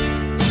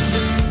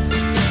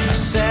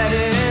set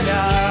it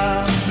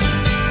up.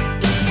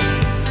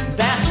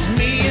 That's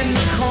me in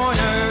the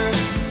corner.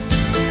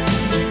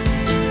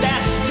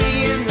 That's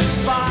me in the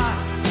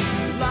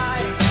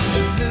spotlight.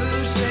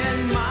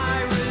 Losing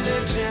my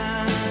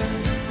religion.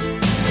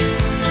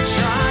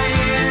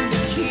 Trying to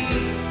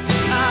keep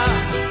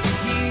up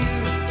with you.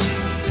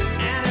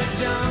 And I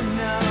don't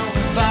know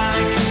if I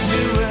can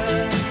do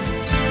it.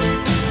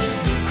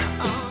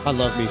 I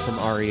love me some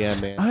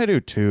REM, man. I do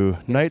too.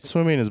 Night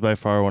Swimming is by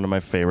far one of my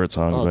favorite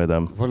songs by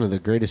them. One of the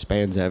greatest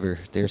bands ever.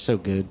 They're so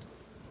good.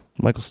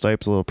 Michael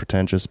Stipe's a little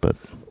pretentious, but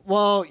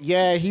Well,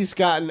 yeah, he's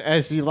gotten,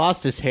 as he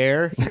lost his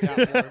hair, he got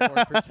more and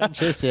more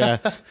pretentious. Yeah,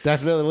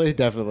 definitely.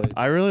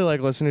 I really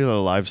like listening to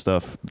the live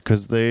stuff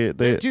because they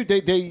Dude,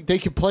 they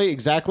can play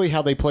exactly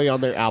how they play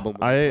on their album.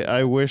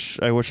 I wish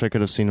I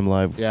could have seen him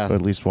live Yeah.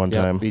 at least one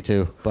Yeah, time. me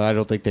too. But I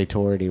don't think they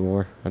tour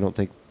anymore.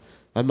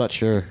 I'm not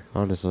sure,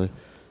 honestly.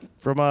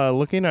 From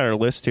looking at our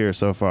list here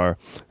so far,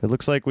 it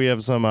looks like we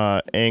have some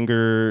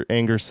anger,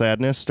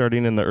 sadness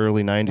starting in the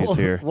early 90s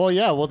here. Well,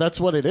 yeah,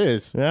 that's what it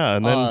is. Yeah,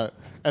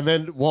 and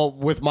then well,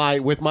 with my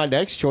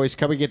next choice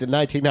coming into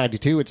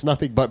 1992, it's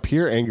nothing but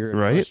pure anger and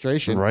Right,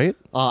 frustration. right.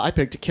 I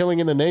picked "Killing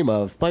in the Name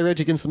of" by Rage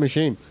Against the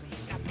Machine.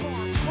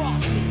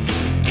 Crosses.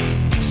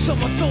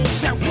 Some of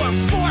those that work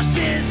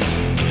forces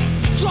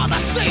draw the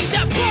same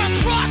that burn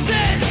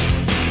crosses.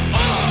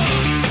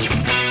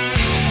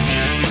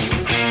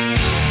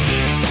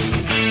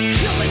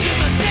 Killing in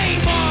the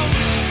name of.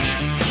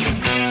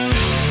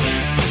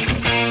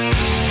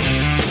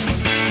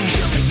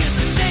 Killing in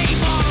the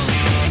name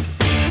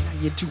of.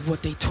 Now you do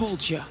what they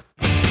told you.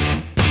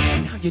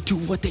 Now you do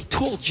what they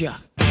told you.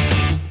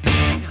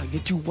 Now you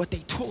do what they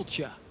told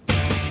you.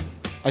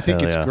 I think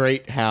Hell it's yeah.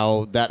 great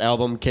how that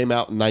album came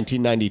out in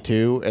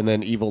 1992, and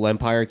then Evil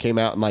Empire came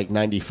out in like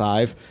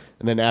 95.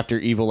 And then after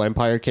Evil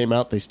Empire came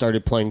out, they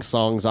started playing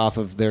songs off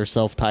of their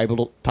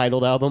self-titled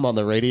album on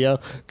the radio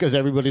because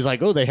everybody's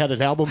like, "Oh, they had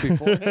an album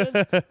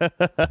beforehand."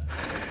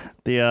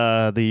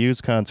 The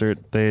Used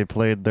concert, they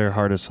played their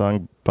hardest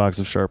song, Box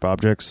of Sharp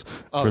Objects,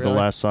 Oh, for the really?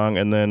 last song,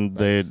 and then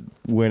they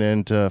went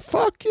into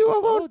 "Fuck you, I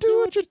won't do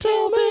what you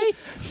tell me."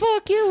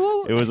 Fuck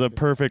you. It was a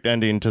perfect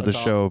ending to the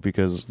That's show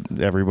because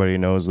everybody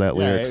knows that Yeah,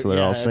 lyric, so they're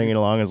yeah, all singing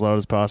along as loud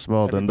as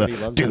possible. Then the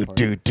Everybody loves that do part.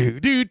 do do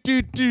do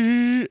do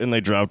do, and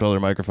they dropped all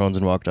their microphones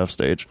and walked off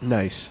stage.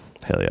 Nice.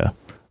 Hell yeah.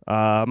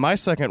 My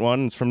second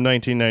one is from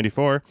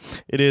 1994.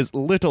 It is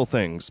 "Little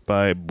Things"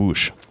 by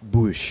Bush.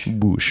 Bush.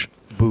 Bush.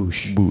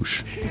 Bush.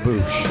 Bush.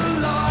 Bush.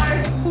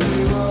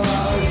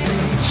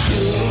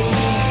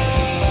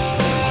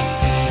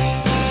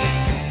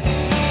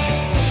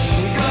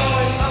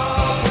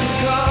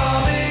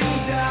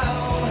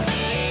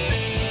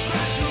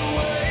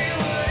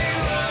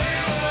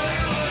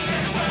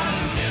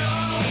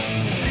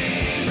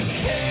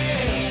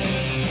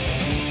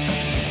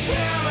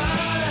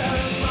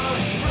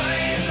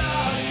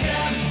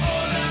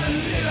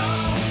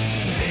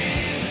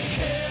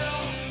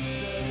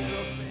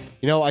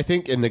 You know, I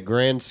think in the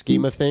grand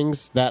scheme of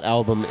things, that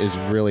album is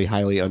really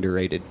highly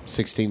underrated.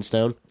 16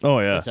 Stone. Oh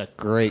yeah. It's a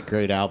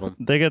great album.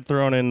 They get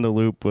thrown in the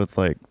loop with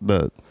like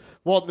the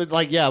Well,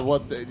 like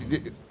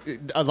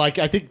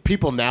I think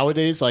people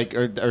nowadays like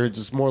are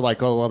just more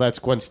like, oh well, that's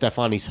Gwen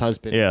Stefani's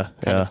husband, Yeah,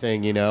 kind yeah. of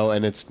thing, you know.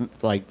 And it's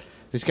like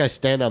these guys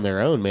stand on their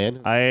own,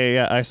 man.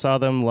 I saw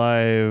them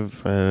live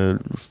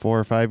 4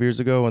 or 5 years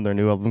ago when their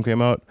new album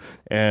came out,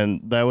 and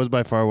that was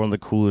by far one of the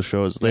coolest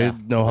shows. They Yeah.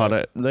 know how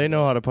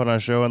to put on a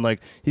show, and like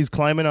he's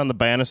climbing on the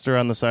banister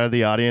on the side of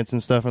the audience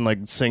and stuff, and like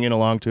singing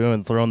along to him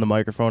and throwing the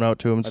microphone out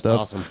to him and That's stuff.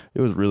 awesome. It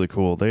was really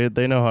cool. They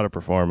know how to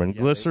perform, and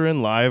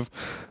Glycerin live,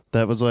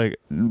 that was like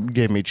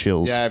gave me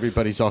chills. Yeah,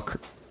 everybody's all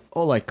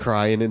like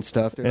crying and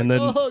stuff. They're And like,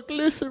 then oh,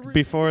 Glycerin.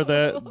 Before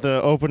that,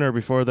 the opener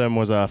before them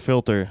was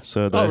Filter.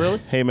 So the Oh, really?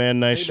 Hey Man,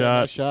 nice Hey Man,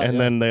 shot. Nice Shot, And yeah.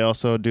 then they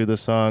also do the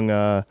song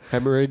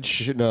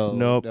Hemorrhage? No.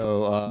 Nope.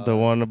 No. the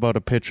one about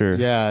a picture.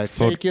 Yeah,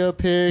 take your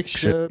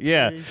picture.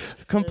 Yeah, please.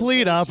 complete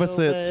Rachel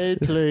opposites. May,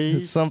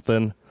 please.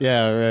 Something.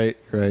 Yeah,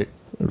 right.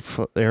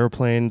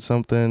 Airplane,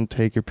 something,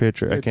 take your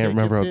picture. I Take can't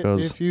remember how your it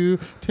goes. If you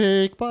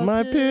take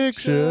My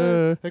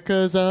picture.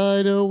 because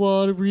I don't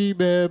want to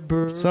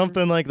remember.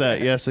 Something like that.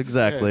 Yes,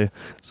 exactly.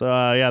 So,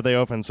 yeah, they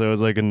opened. So it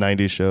was like a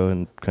 90s show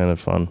and kind of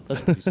fun.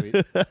 That's pretty sweet.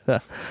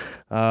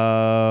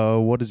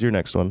 What is your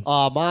next one?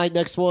 My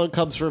next one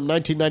comes from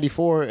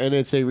 1994, and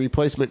it's a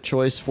replacement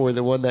choice for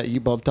the one that you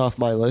bumped off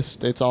my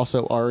list. It's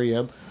also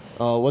REM.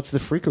 What's the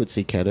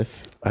frequency,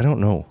 Kenneth? I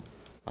don't know.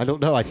 I don't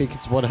know. I think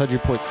it's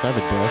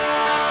 100.7, bro.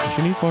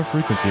 You need more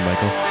frequency,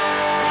 Michael.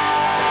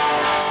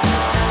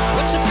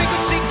 What's your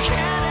frequency?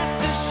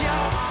 Kenneth, the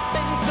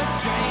shopping's a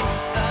drain.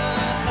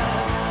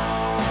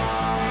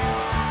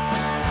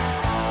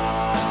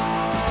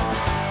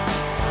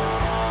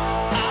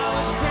 I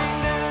was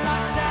pregnant,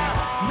 locked out,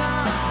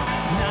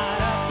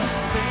 not up to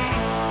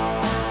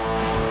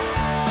speed.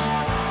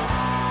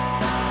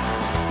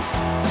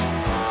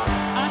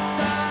 I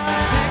thought I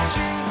picked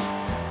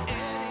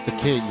you.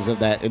 The kings of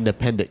that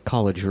independent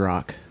college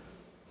rock,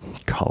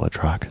 College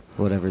rock.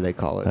 whatever they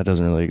call it. That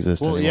doesn't really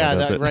exist Well, anymore, yeah,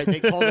 does that, it? right. They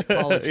called it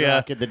college Yeah.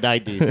 rock in the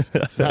 90s.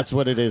 So that's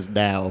what it is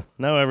now.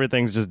 Now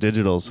everything's just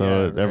digital, so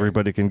Yeah, right.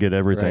 everybody can get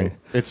everything. Right.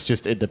 It's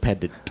just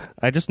independent.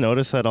 I just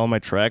noticed that all my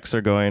tracks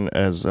are going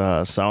as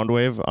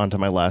Soundwave onto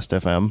my Last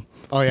FM.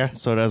 Oh, yeah?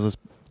 So it has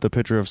the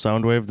picture of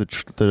Soundwave,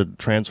 the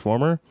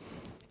Transformer.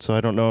 So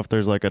I don't know if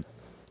there's like a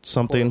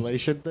something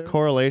Correlation there?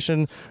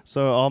 correlation.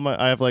 So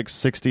I have like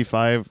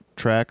 65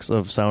 tracks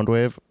of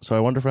Soundwave. So I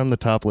wonder if I'm the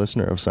top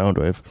listener of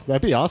Soundwave.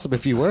 That'd be awesome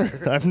if you were.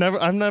 I've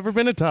never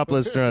been a top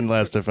listener on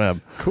Last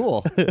FM.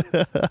 Cool.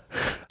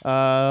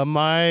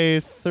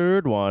 My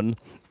third one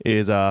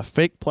is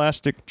 "Fake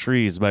Plastic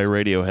Trees" by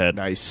Radiohead.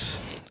 Nice.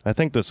 I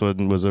think this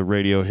one was a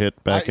radio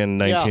hit back in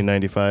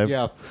 1995.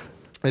 Yeah.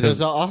 It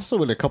was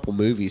also in a couple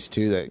movies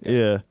too. That got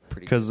Yeah,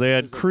 pretty because good. they It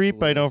had was like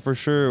 "Creep," I know Bliss. for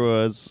sure it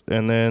was,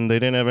 and then they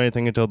didn't have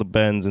anything until the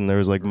Bends, and there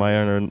was like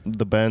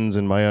the Bends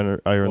and My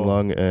Iron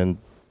Lung, and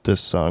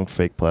this song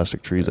 "Fake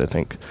Plastic Trees," I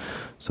think.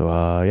 So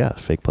yeah,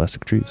 "Fake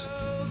Plastic Trees."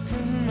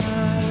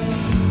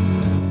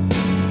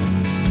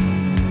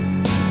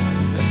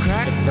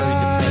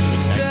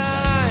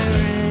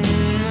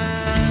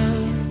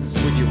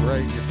 It's when you're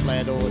wearing your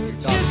flannel and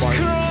your Doc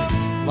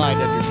Martens, lying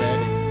on your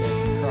bed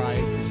and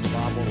crying because your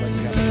mom won't let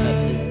you have a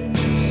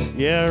Pepsi.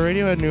 Yeah,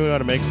 Radiohead knew how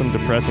to make some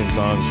depressing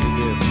songs.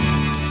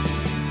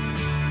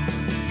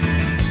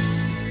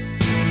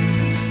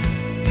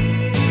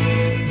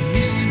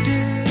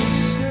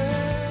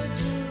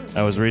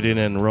 I was reading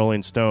in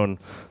Rolling Stone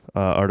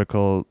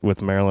article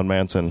with Marilyn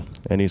Manson,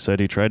 and he said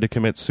he tried to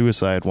commit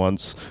suicide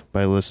once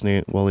by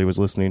listening while he was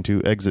listening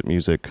to Exit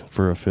music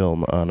for a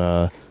film on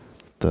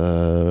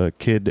the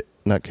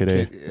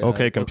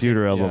OK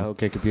Computer album. Yeah,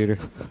 OK Computer.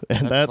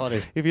 And That's that,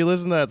 funny. if you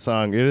listen to that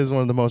song, it is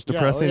one of the most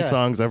depressing yeah.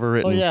 songs ever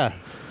written. Oh yeah.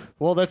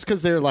 Well, that's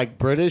because they're like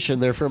British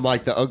and they're from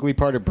like the ugly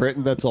part of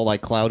Britain that's all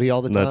like cloudy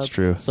all the time. That's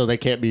true. So they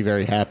can't be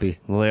very happy.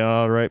 Well, they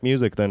all write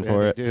music then Yeah, for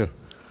they it. do.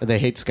 And they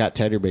hate Scott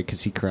Tenorman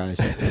because he cries.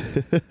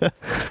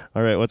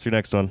 All right, what's your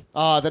next one?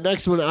 The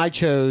next one I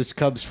chose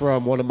comes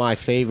from one of my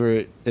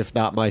favorite, if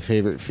not my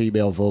favorite,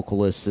 female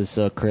vocalists. This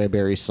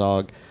Cranberry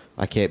song,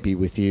 "I Can't Be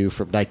With You"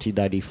 from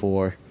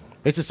 1994.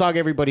 It's a song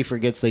everybody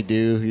forgets they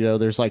do. You know,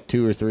 there's like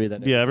 2 or 3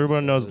 that. Yeah,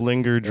 everyone knows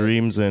 "Linger,"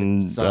 "Dreams,"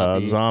 and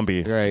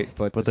 "Zombie." Right,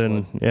 but But this then,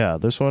 one, yeah,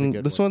 this a one,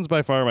 good this one. one's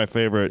by far my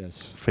favorite,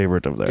 Yes.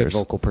 favorite of good theirs.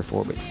 vocal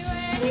performance.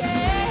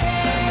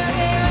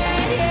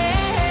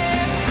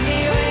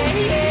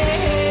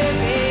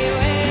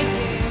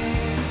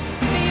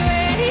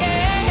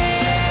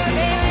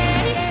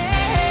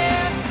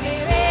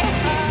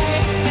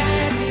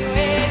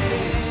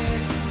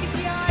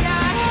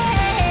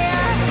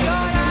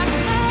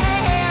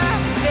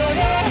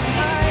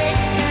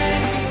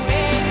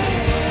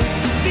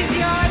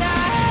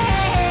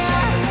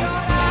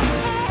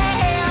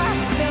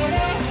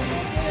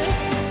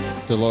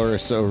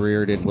 Dolores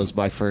O'Riordan was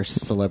my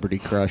first celebrity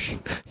crush.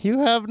 You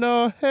have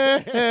no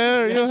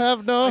hair. You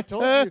have no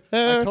hair.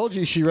 I told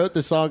you she wrote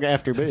the song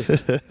after me.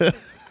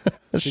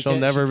 She'll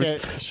never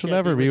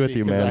be with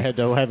you, 'cause man. I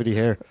don't have any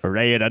hair.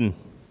 O'Riordan.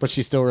 But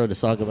she still wrote a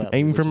song about me.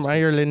 I'm which from is-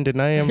 Ireland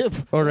and I am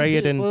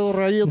O'Riordan.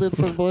 O'Riordan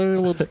from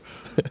Ireland.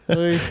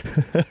 Hey.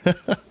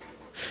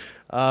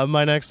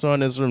 My next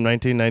one is from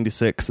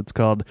 1996. It's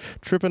called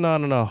 "Trippin'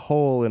 on a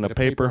Hole in a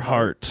Paper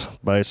Heart"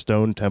 by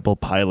Stone Temple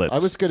Pilots. I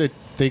was going to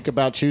think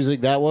about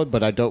choosing that one,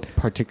 but I don't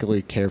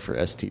particularly care for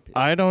STP.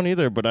 I don't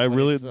either, but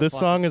it's, this fun.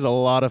 song is a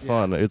lot of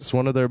fun. It's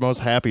one of their most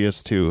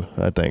happiest too,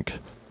 I think.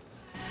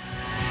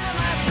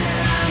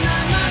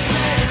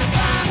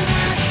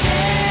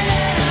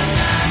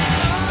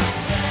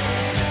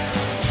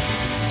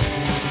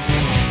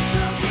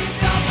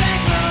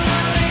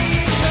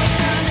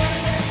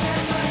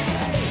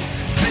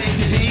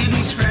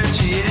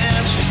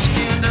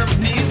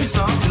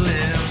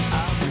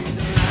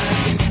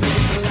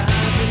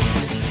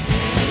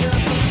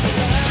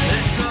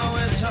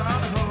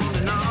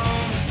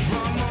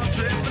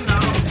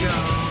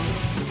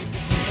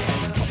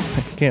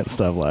 Can't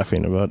stop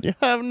laughing about "You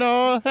have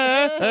no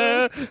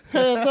hair."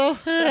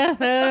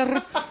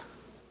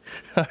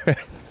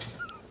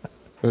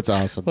 That's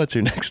awesome. What's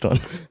your next one?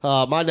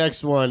 My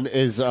next one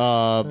is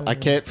I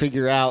can't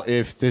figure out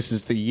if this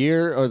is the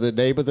year or the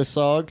name of the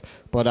song,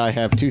 but I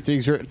have 2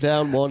 things written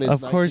down. One is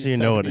Of course you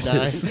know what it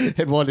 1979,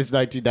 and one is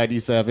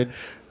 1997.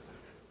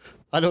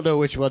 I don't know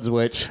which one's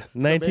which. So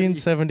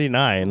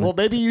 1979. well,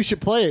 maybe you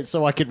should play it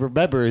so I can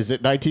remember. Is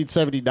it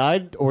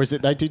 1979 or is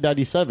it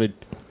 1997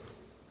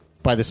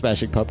 by the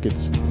Smashing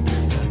Pumpkins?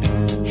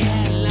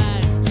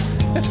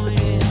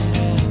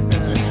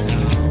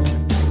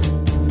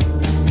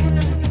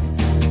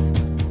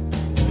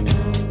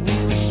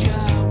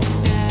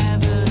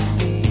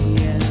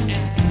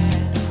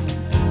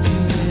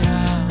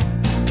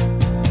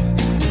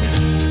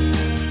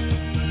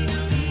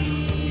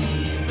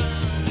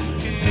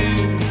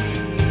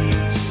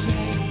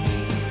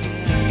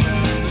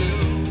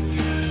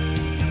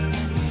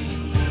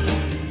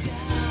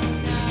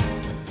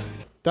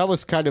 That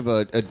was kind of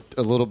a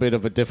little bit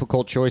of a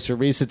difficult choice for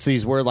me since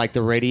these were like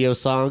the radio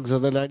songs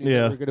of the 90s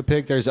Yeah. that we're going to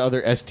pick. There's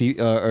other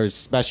or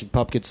Smashing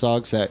Pumpkins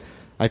songs that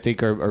I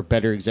think are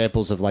better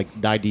examples of like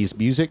 90s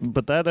music.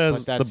 But that has But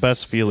the that's-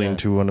 best feeling yeah.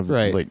 to one of the,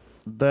 Right. like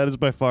that is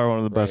by far one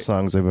of the best Right.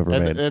 songs they've ever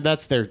made. And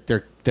that's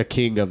the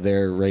king of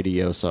their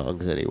radio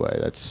songs anyway.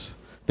 That's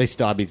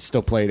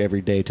still play it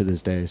every day to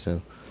this day.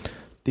 So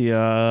The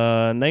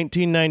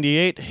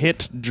 1998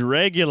 hit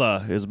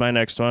Dragula is my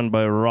next one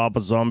by Rob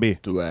Zombie.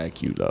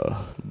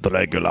 Dracula.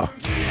 Dragula.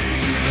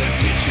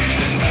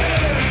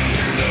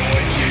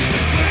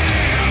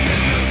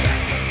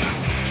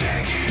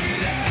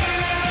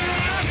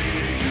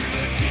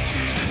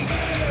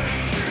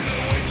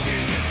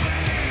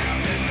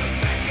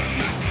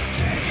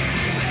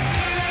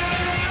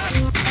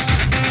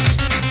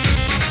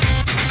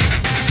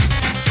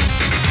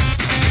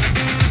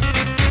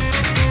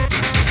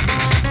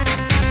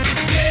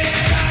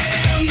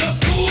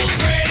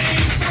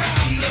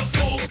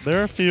 There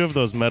are a few of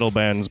those metal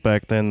bands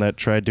back then that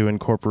tried to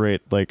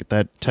incorporate like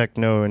that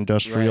techno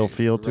industrial Right,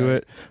 feel to right.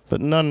 it, but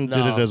none did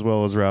No. it as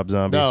well as Rob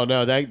Zombie.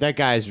 No, that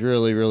guy's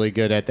really, really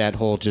good at that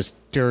whole just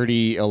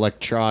dirty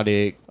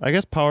electronic. I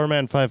guess Power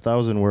Man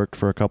 5000 worked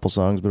for a couple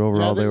songs, but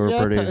overall they were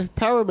pretty.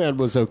 Power Man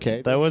was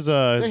okay. That was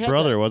They his had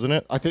brother, that- wasn't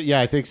it? I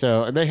think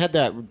so. And they had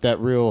that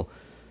real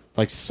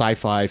like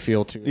sci-fi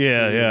feel to it.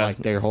 Yeah, too. yeah. Like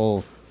their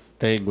whole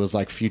thing was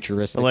like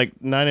futuristic. Like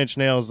Nine Inch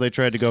Nails, they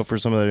tried to go for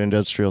some of that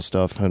industrial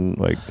stuff, and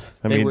like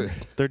I They mean, were-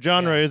 their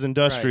genre is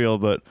industrial,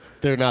 but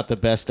They're not the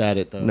best at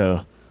it though.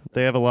 no,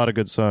 they have a lot of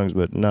good songs,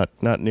 but not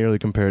nearly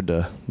compared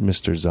to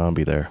Mr.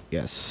 Zombie. There.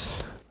 Yes.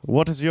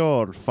 What is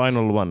your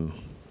final one?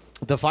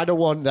 The final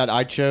one that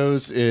I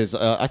chose is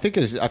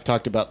I've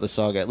talked about the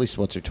song at least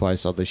once or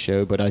twice on the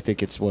show, but I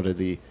think it's one of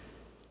the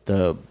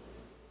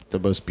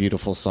most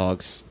beautiful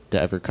songs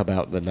to ever come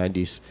out in the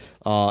 90s.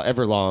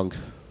 Everlong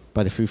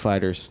by the Foo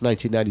Fighters,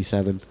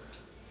 1997.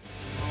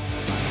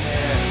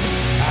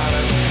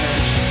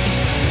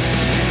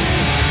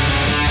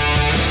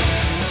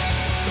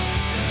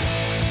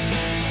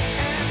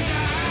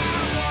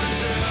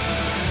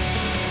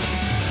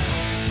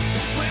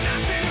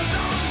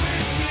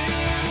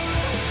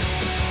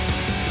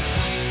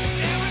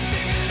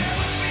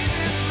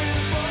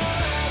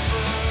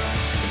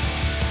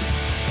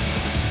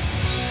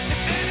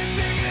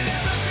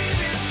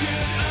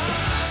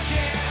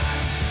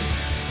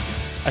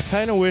 I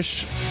kind of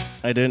wish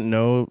I didn't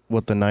know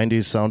what the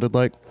 90s sounded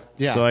like.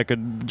 Yeah. So I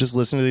could just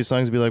listen to these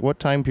songs and be like, what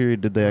time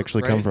period did they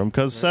actually come Right. from?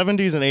 Because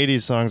 70s and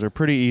 80s songs are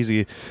pretty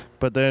easy.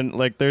 But then,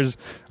 like, there's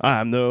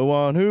I'm the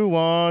one who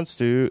wants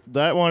to.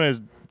 That one is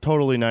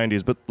totally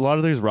 90s. But a lot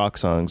of these rock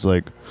songs,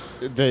 like,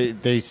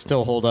 They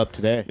still hold up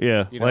today.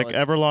 yeah, You know, like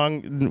it's-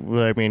 Everlong,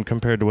 I mean,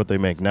 compared to what they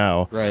make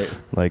now. Right.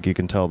 Like, you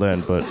can tell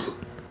then. But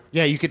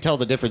Yeah, you could tell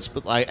the difference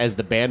but, like, as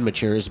the band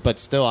matures, but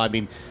still, I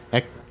mean,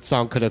 that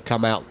song could have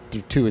come out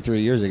 2 or 3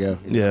 years ago.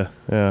 you know?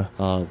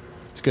 yeah.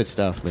 It's good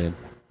stuff, man.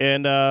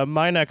 And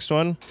my next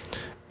one,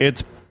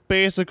 it's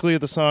basically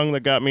the song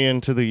that got me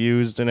into the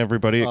Used and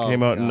everybody. It Oh,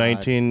 came out in God.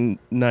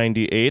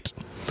 1998,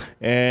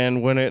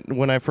 and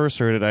when I first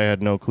heard it, I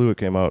had no clue it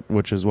came out,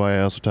 which is why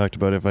I also talked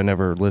about if I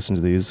never listened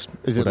to these,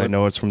 Is it would I Limp-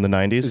 know it's from the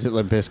 90s? Is it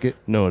Limp Bizkit?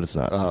 No, it's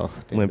not. Oh,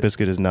 damn Limp it.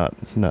 Bizkit is not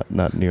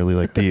nearly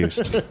like the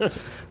Used.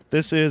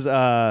 This is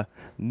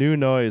New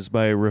Noise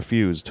by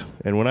Refused,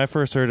 and when I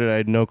first heard it, I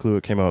had no clue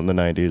it came out in the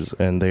 90s,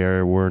 and they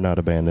were not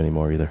a band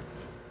anymore either.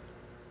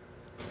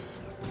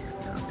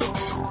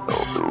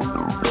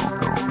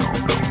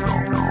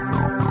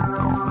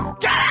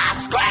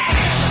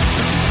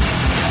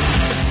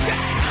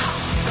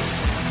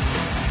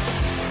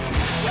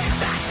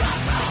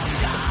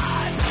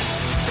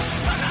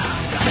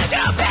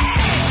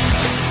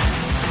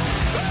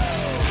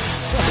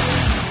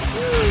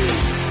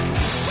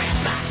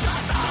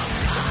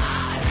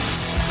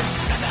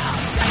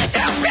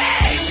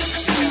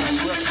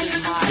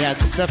 Yeah,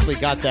 it's definitely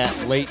got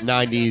that late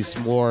 90s,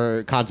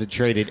 more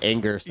concentrated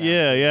anger sound.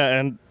 Yeah,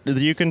 and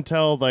you can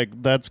tell like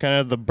that's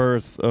kind of the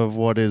birth of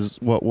what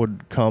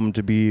would come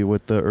to be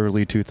with the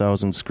early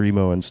 2000s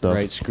screamo and stuff.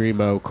 Right,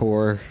 Screamo,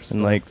 Core, stuff.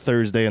 And like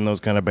Thursday and those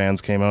kind of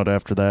bands came out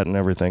after that and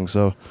everything.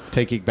 So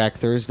Taking Back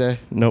Thursday.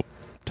 nope,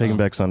 Taking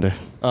Back Sunday.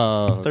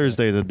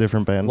 Thursday is a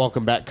different band.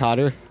 Welcome Back,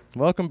 Cotter.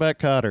 Welcome back,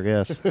 Cotter.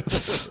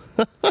 Yes.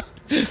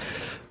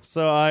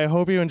 So I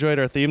hope you enjoyed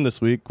our theme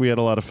this week. We had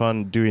a lot of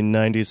fun doing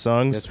 90s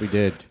songs. Yes, we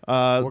did.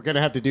 We're going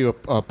to have to do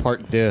a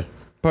part deux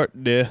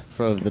Part D.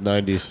 for the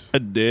 90s. A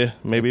D.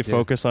 Maybe Yeah.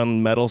 focus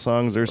on metal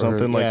songs or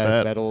something like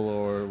that. Metal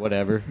or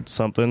whatever.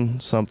 Something.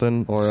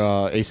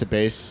 Or Ace of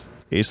Base.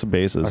 Ace of Our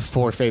Bases.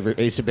 4 favorite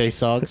Ace of Base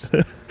songs.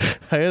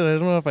 I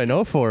don't know if I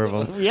know 4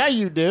 of them. Yeah,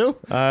 you do.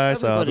 I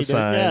saw Everybody the did.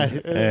 sign. Yeah,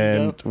 there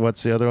you And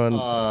what's the other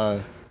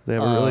one? They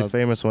have a really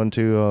famous one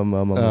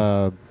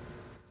too.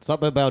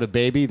 Something about a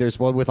baby. There's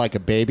one with like a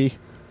baby.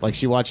 Like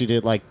she wants you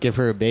to like give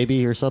her a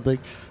baby or something.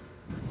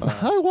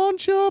 I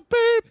want your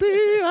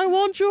baby. I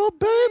want your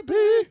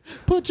baby.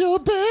 Put your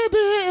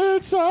baby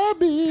inside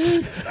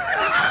me.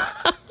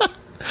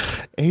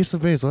 Ace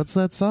of Base. What's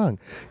that song?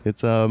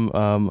 It's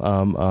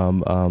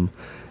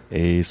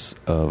Ace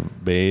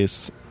of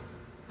Base.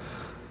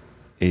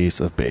 Ace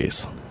of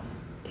Base.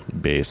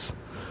 Base.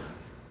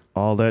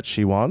 All that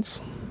she wants.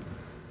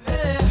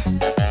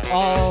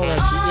 All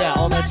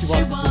that she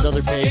wants is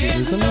another baby.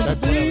 Is another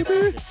That's what I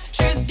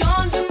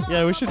was baby.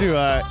 Yeah, we should do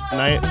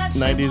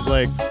 90s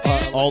like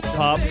alt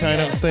pop kind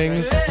of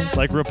things,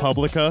 like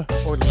Republica.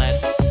 Or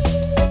Lent.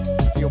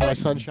 Feel my My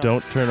Sunshine.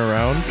 Don't Turn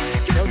Around.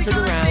 Don't Turn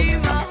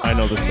Around. I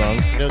know the song.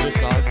 You know this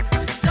song?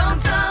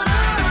 Don't turn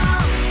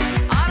around.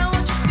 I don't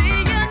want you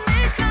seeing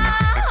me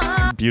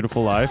cry.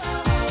 Beautiful Life.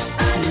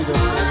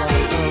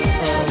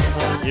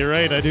 You're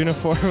right, I do know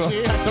 4 of them.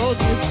 See, I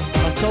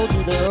told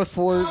you there are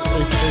 4.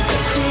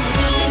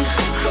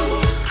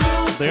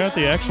 They aren't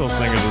the actual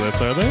singers of this,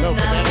 are they? No,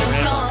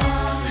 Bananarama.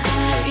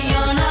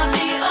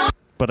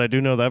 But I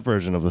do know that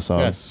version of the song.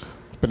 Yes,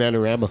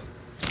 Bananarama.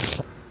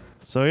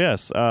 So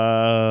yes,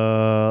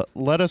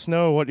 let us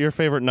know what your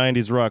favorite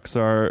 90s rock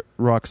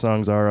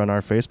songs are on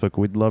our Facebook.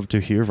 We'd love to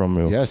hear from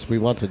you. Yes, we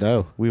want to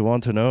know. We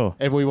want to know.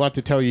 And we want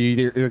to tell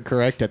you you're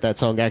correct that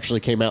song actually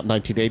came out in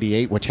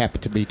 1988, which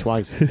happened to be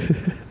twice.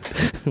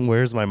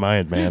 Where's my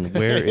mind, man?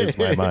 Where is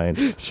my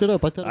mind? Shut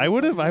up! I thought I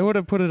would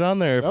have put it on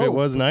there if No, it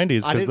was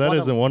 90s I because didn't that wanna-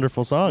 is a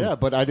wonderful song. Yeah,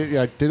 but I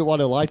didn't want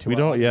to lie to we you.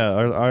 don't.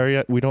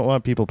 Yeah, we don't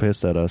want people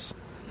pissed at us,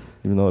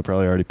 even though they're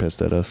probably already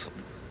pissed at us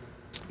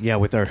Yeah,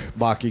 with our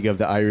mocking of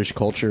the Irish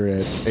culture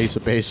and Ace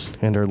of Base.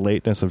 and our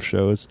lateness of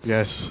shows.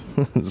 Yes.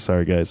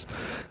 Sorry, guys.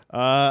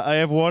 I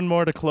have one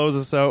more to close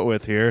us out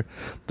with here.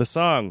 The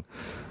song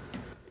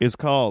is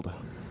called.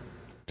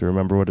 Do you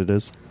remember what it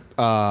is?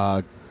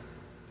 No,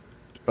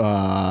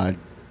 I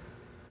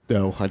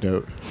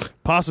don't.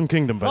 Possum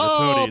Kingdom by the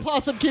Oh, Toadies.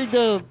 Possum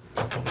Kingdom!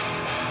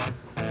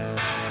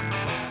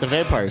 The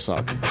vampire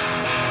song.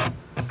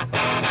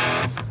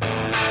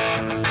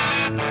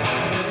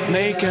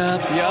 Make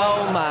up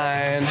your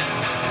mind.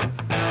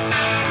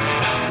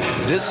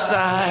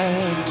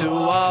 Decide to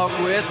walk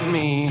with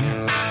me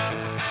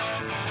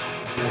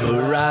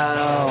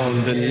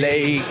around the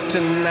lake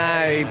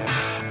tonight.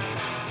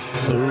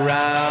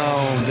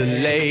 Around the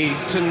lake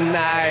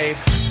tonight.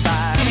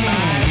 By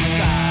my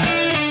side.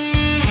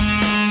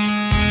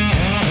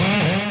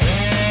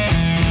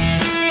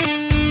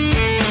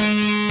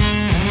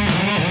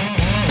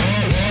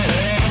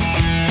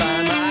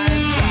 By my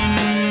side.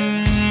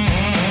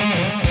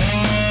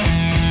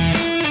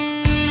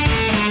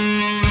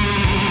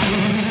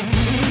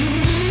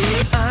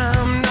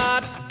 I'm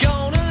not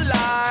gonna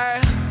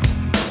lie.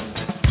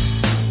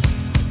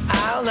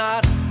 I'll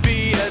not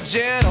be a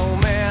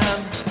gentleman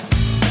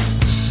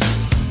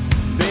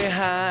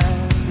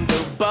behind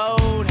the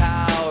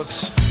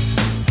boathouse.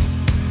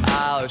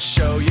 I'll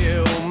show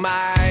you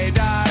my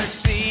dark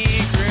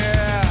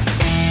secret.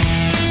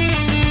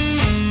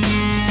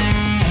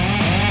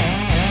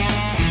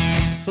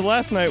 So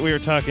last night we were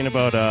talking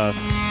about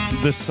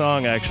this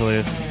song,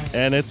 actually.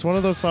 And it's one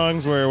of those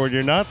songs where when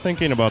you're not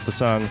thinking about the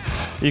song,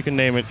 you can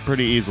name it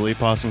pretty easily,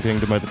 Possum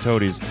Kingdom by the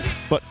Toadies.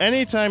 But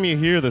anytime you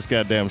hear this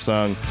goddamn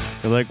song,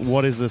 you're like,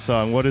 what is this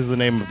song? What is the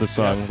name of the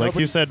song? Yeah, like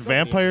nobody- you said,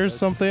 Vampires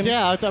something?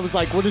 Yeah, I thought it was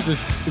like, what is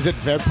this? Is it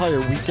Vampire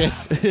Weekend?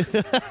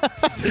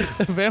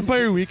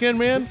 Vampire Weekend,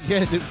 man? Yeah,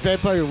 is it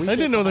Vampire Weekend? I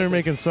didn't know they were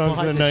making songs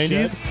in the Behind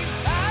the 90s.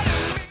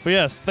 But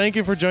yes, thank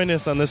you for joining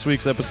us on this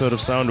week's episode of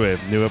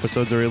Soundwave. New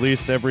episodes are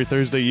released every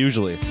Thursday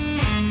usually.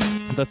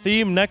 The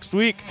theme next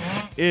week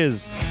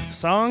is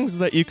songs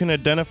that you can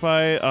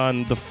identify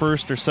on the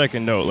first or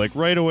second note, like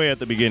right away at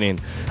the beginning.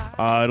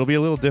 It'll be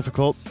a little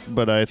difficult,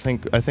 but I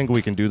think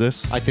we can do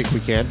this. I think we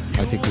can.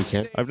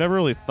 I've never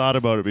really thought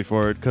about it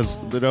before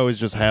because it always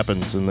just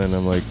happens, and then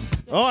I'm like,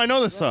 oh, I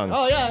know this song.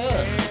 Oh,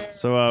 yeah.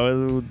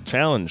 So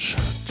challenge.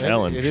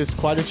 It is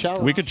quite a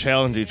challenge. We could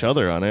challenge each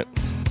other on it.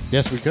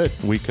 Yes, we could.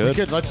 We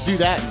could. Let's do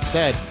that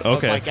instead.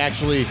 Okay. Of like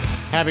actually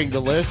having the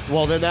list.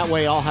 Well, then that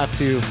way I'll have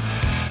to.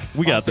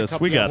 We got this.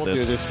 We got we'll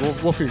this. do this.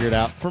 We'll figure it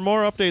out. For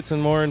more updates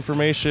and more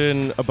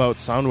information about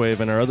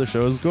Soundwave and our other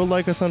shows, go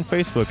like us on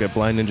Facebook at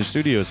Blind Ninja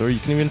Studios, or you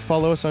can even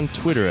follow us on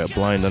Twitter at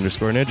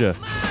blind_ninja.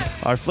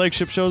 Our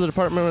flagship show, The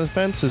Department of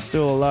Defense, is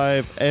still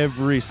alive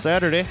every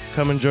Saturday.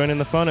 Come and join in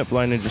the fun at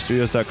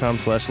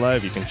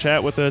blindninjastudios.com/live. You can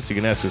chat with us, you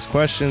can ask us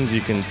questions,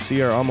 you can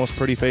see our almost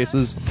pretty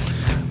faces.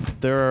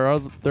 There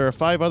are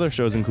 5 other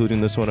shows,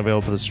 including this one,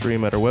 available to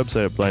stream at our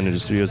website at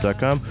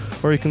blindninjastudios.com,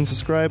 or you can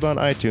subscribe on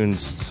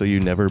iTunes so you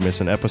never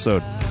miss an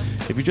episode.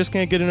 If you just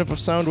can't get enough of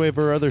Soundwave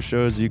or other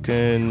shows, you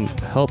can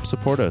help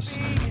support us,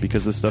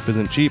 because this stuff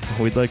isn't cheap.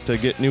 We'd like to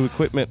get new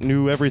equipment,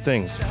 new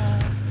everythings.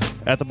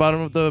 At the bottom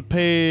of the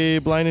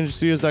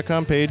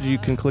blindninjastudios.com page, you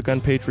can click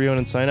on Patreon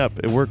and sign up.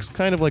 It works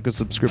kind of like a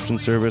subscription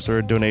service or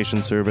a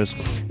donation service.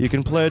 You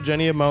can pledge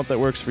any amount that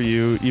works for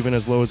you, even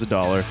as low as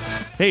 $1.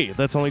 Hey,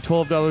 that's only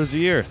 $12 a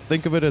year.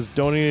 Think of it as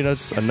donating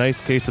us a nice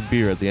case of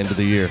beer at the end of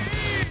the year.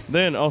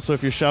 Then, also,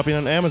 if you're shopping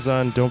on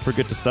Amazon, don't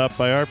forget to stop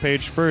by our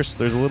page first.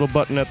 There's a little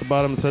button at the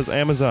bottom that says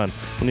Amazon.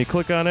 When you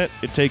click on it,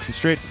 it takes you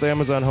straight to the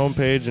Amazon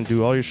homepage and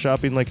do all your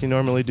shopping like you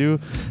normally do.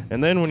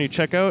 And then when you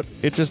check out,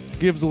 it just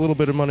gives a little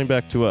bit of money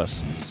back to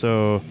us.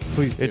 So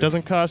Please do. it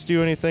doesn't cost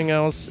you anything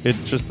else.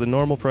 It's just the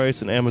normal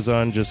price, and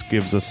Amazon just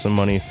gives us some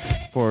money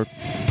for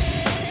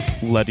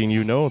letting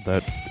you know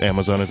that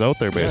Amazon is out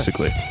there,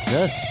 basically.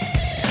 Yes.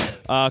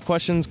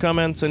 Questions,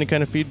 comments, any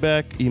kind of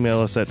feedback, email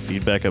us at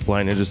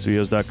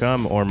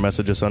feedback@blindninjastudios.com or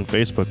message us on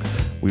Facebook.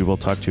 We will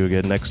talk to you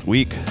again next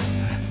week.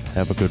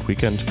 Have a good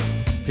weekend.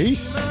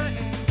 Peace.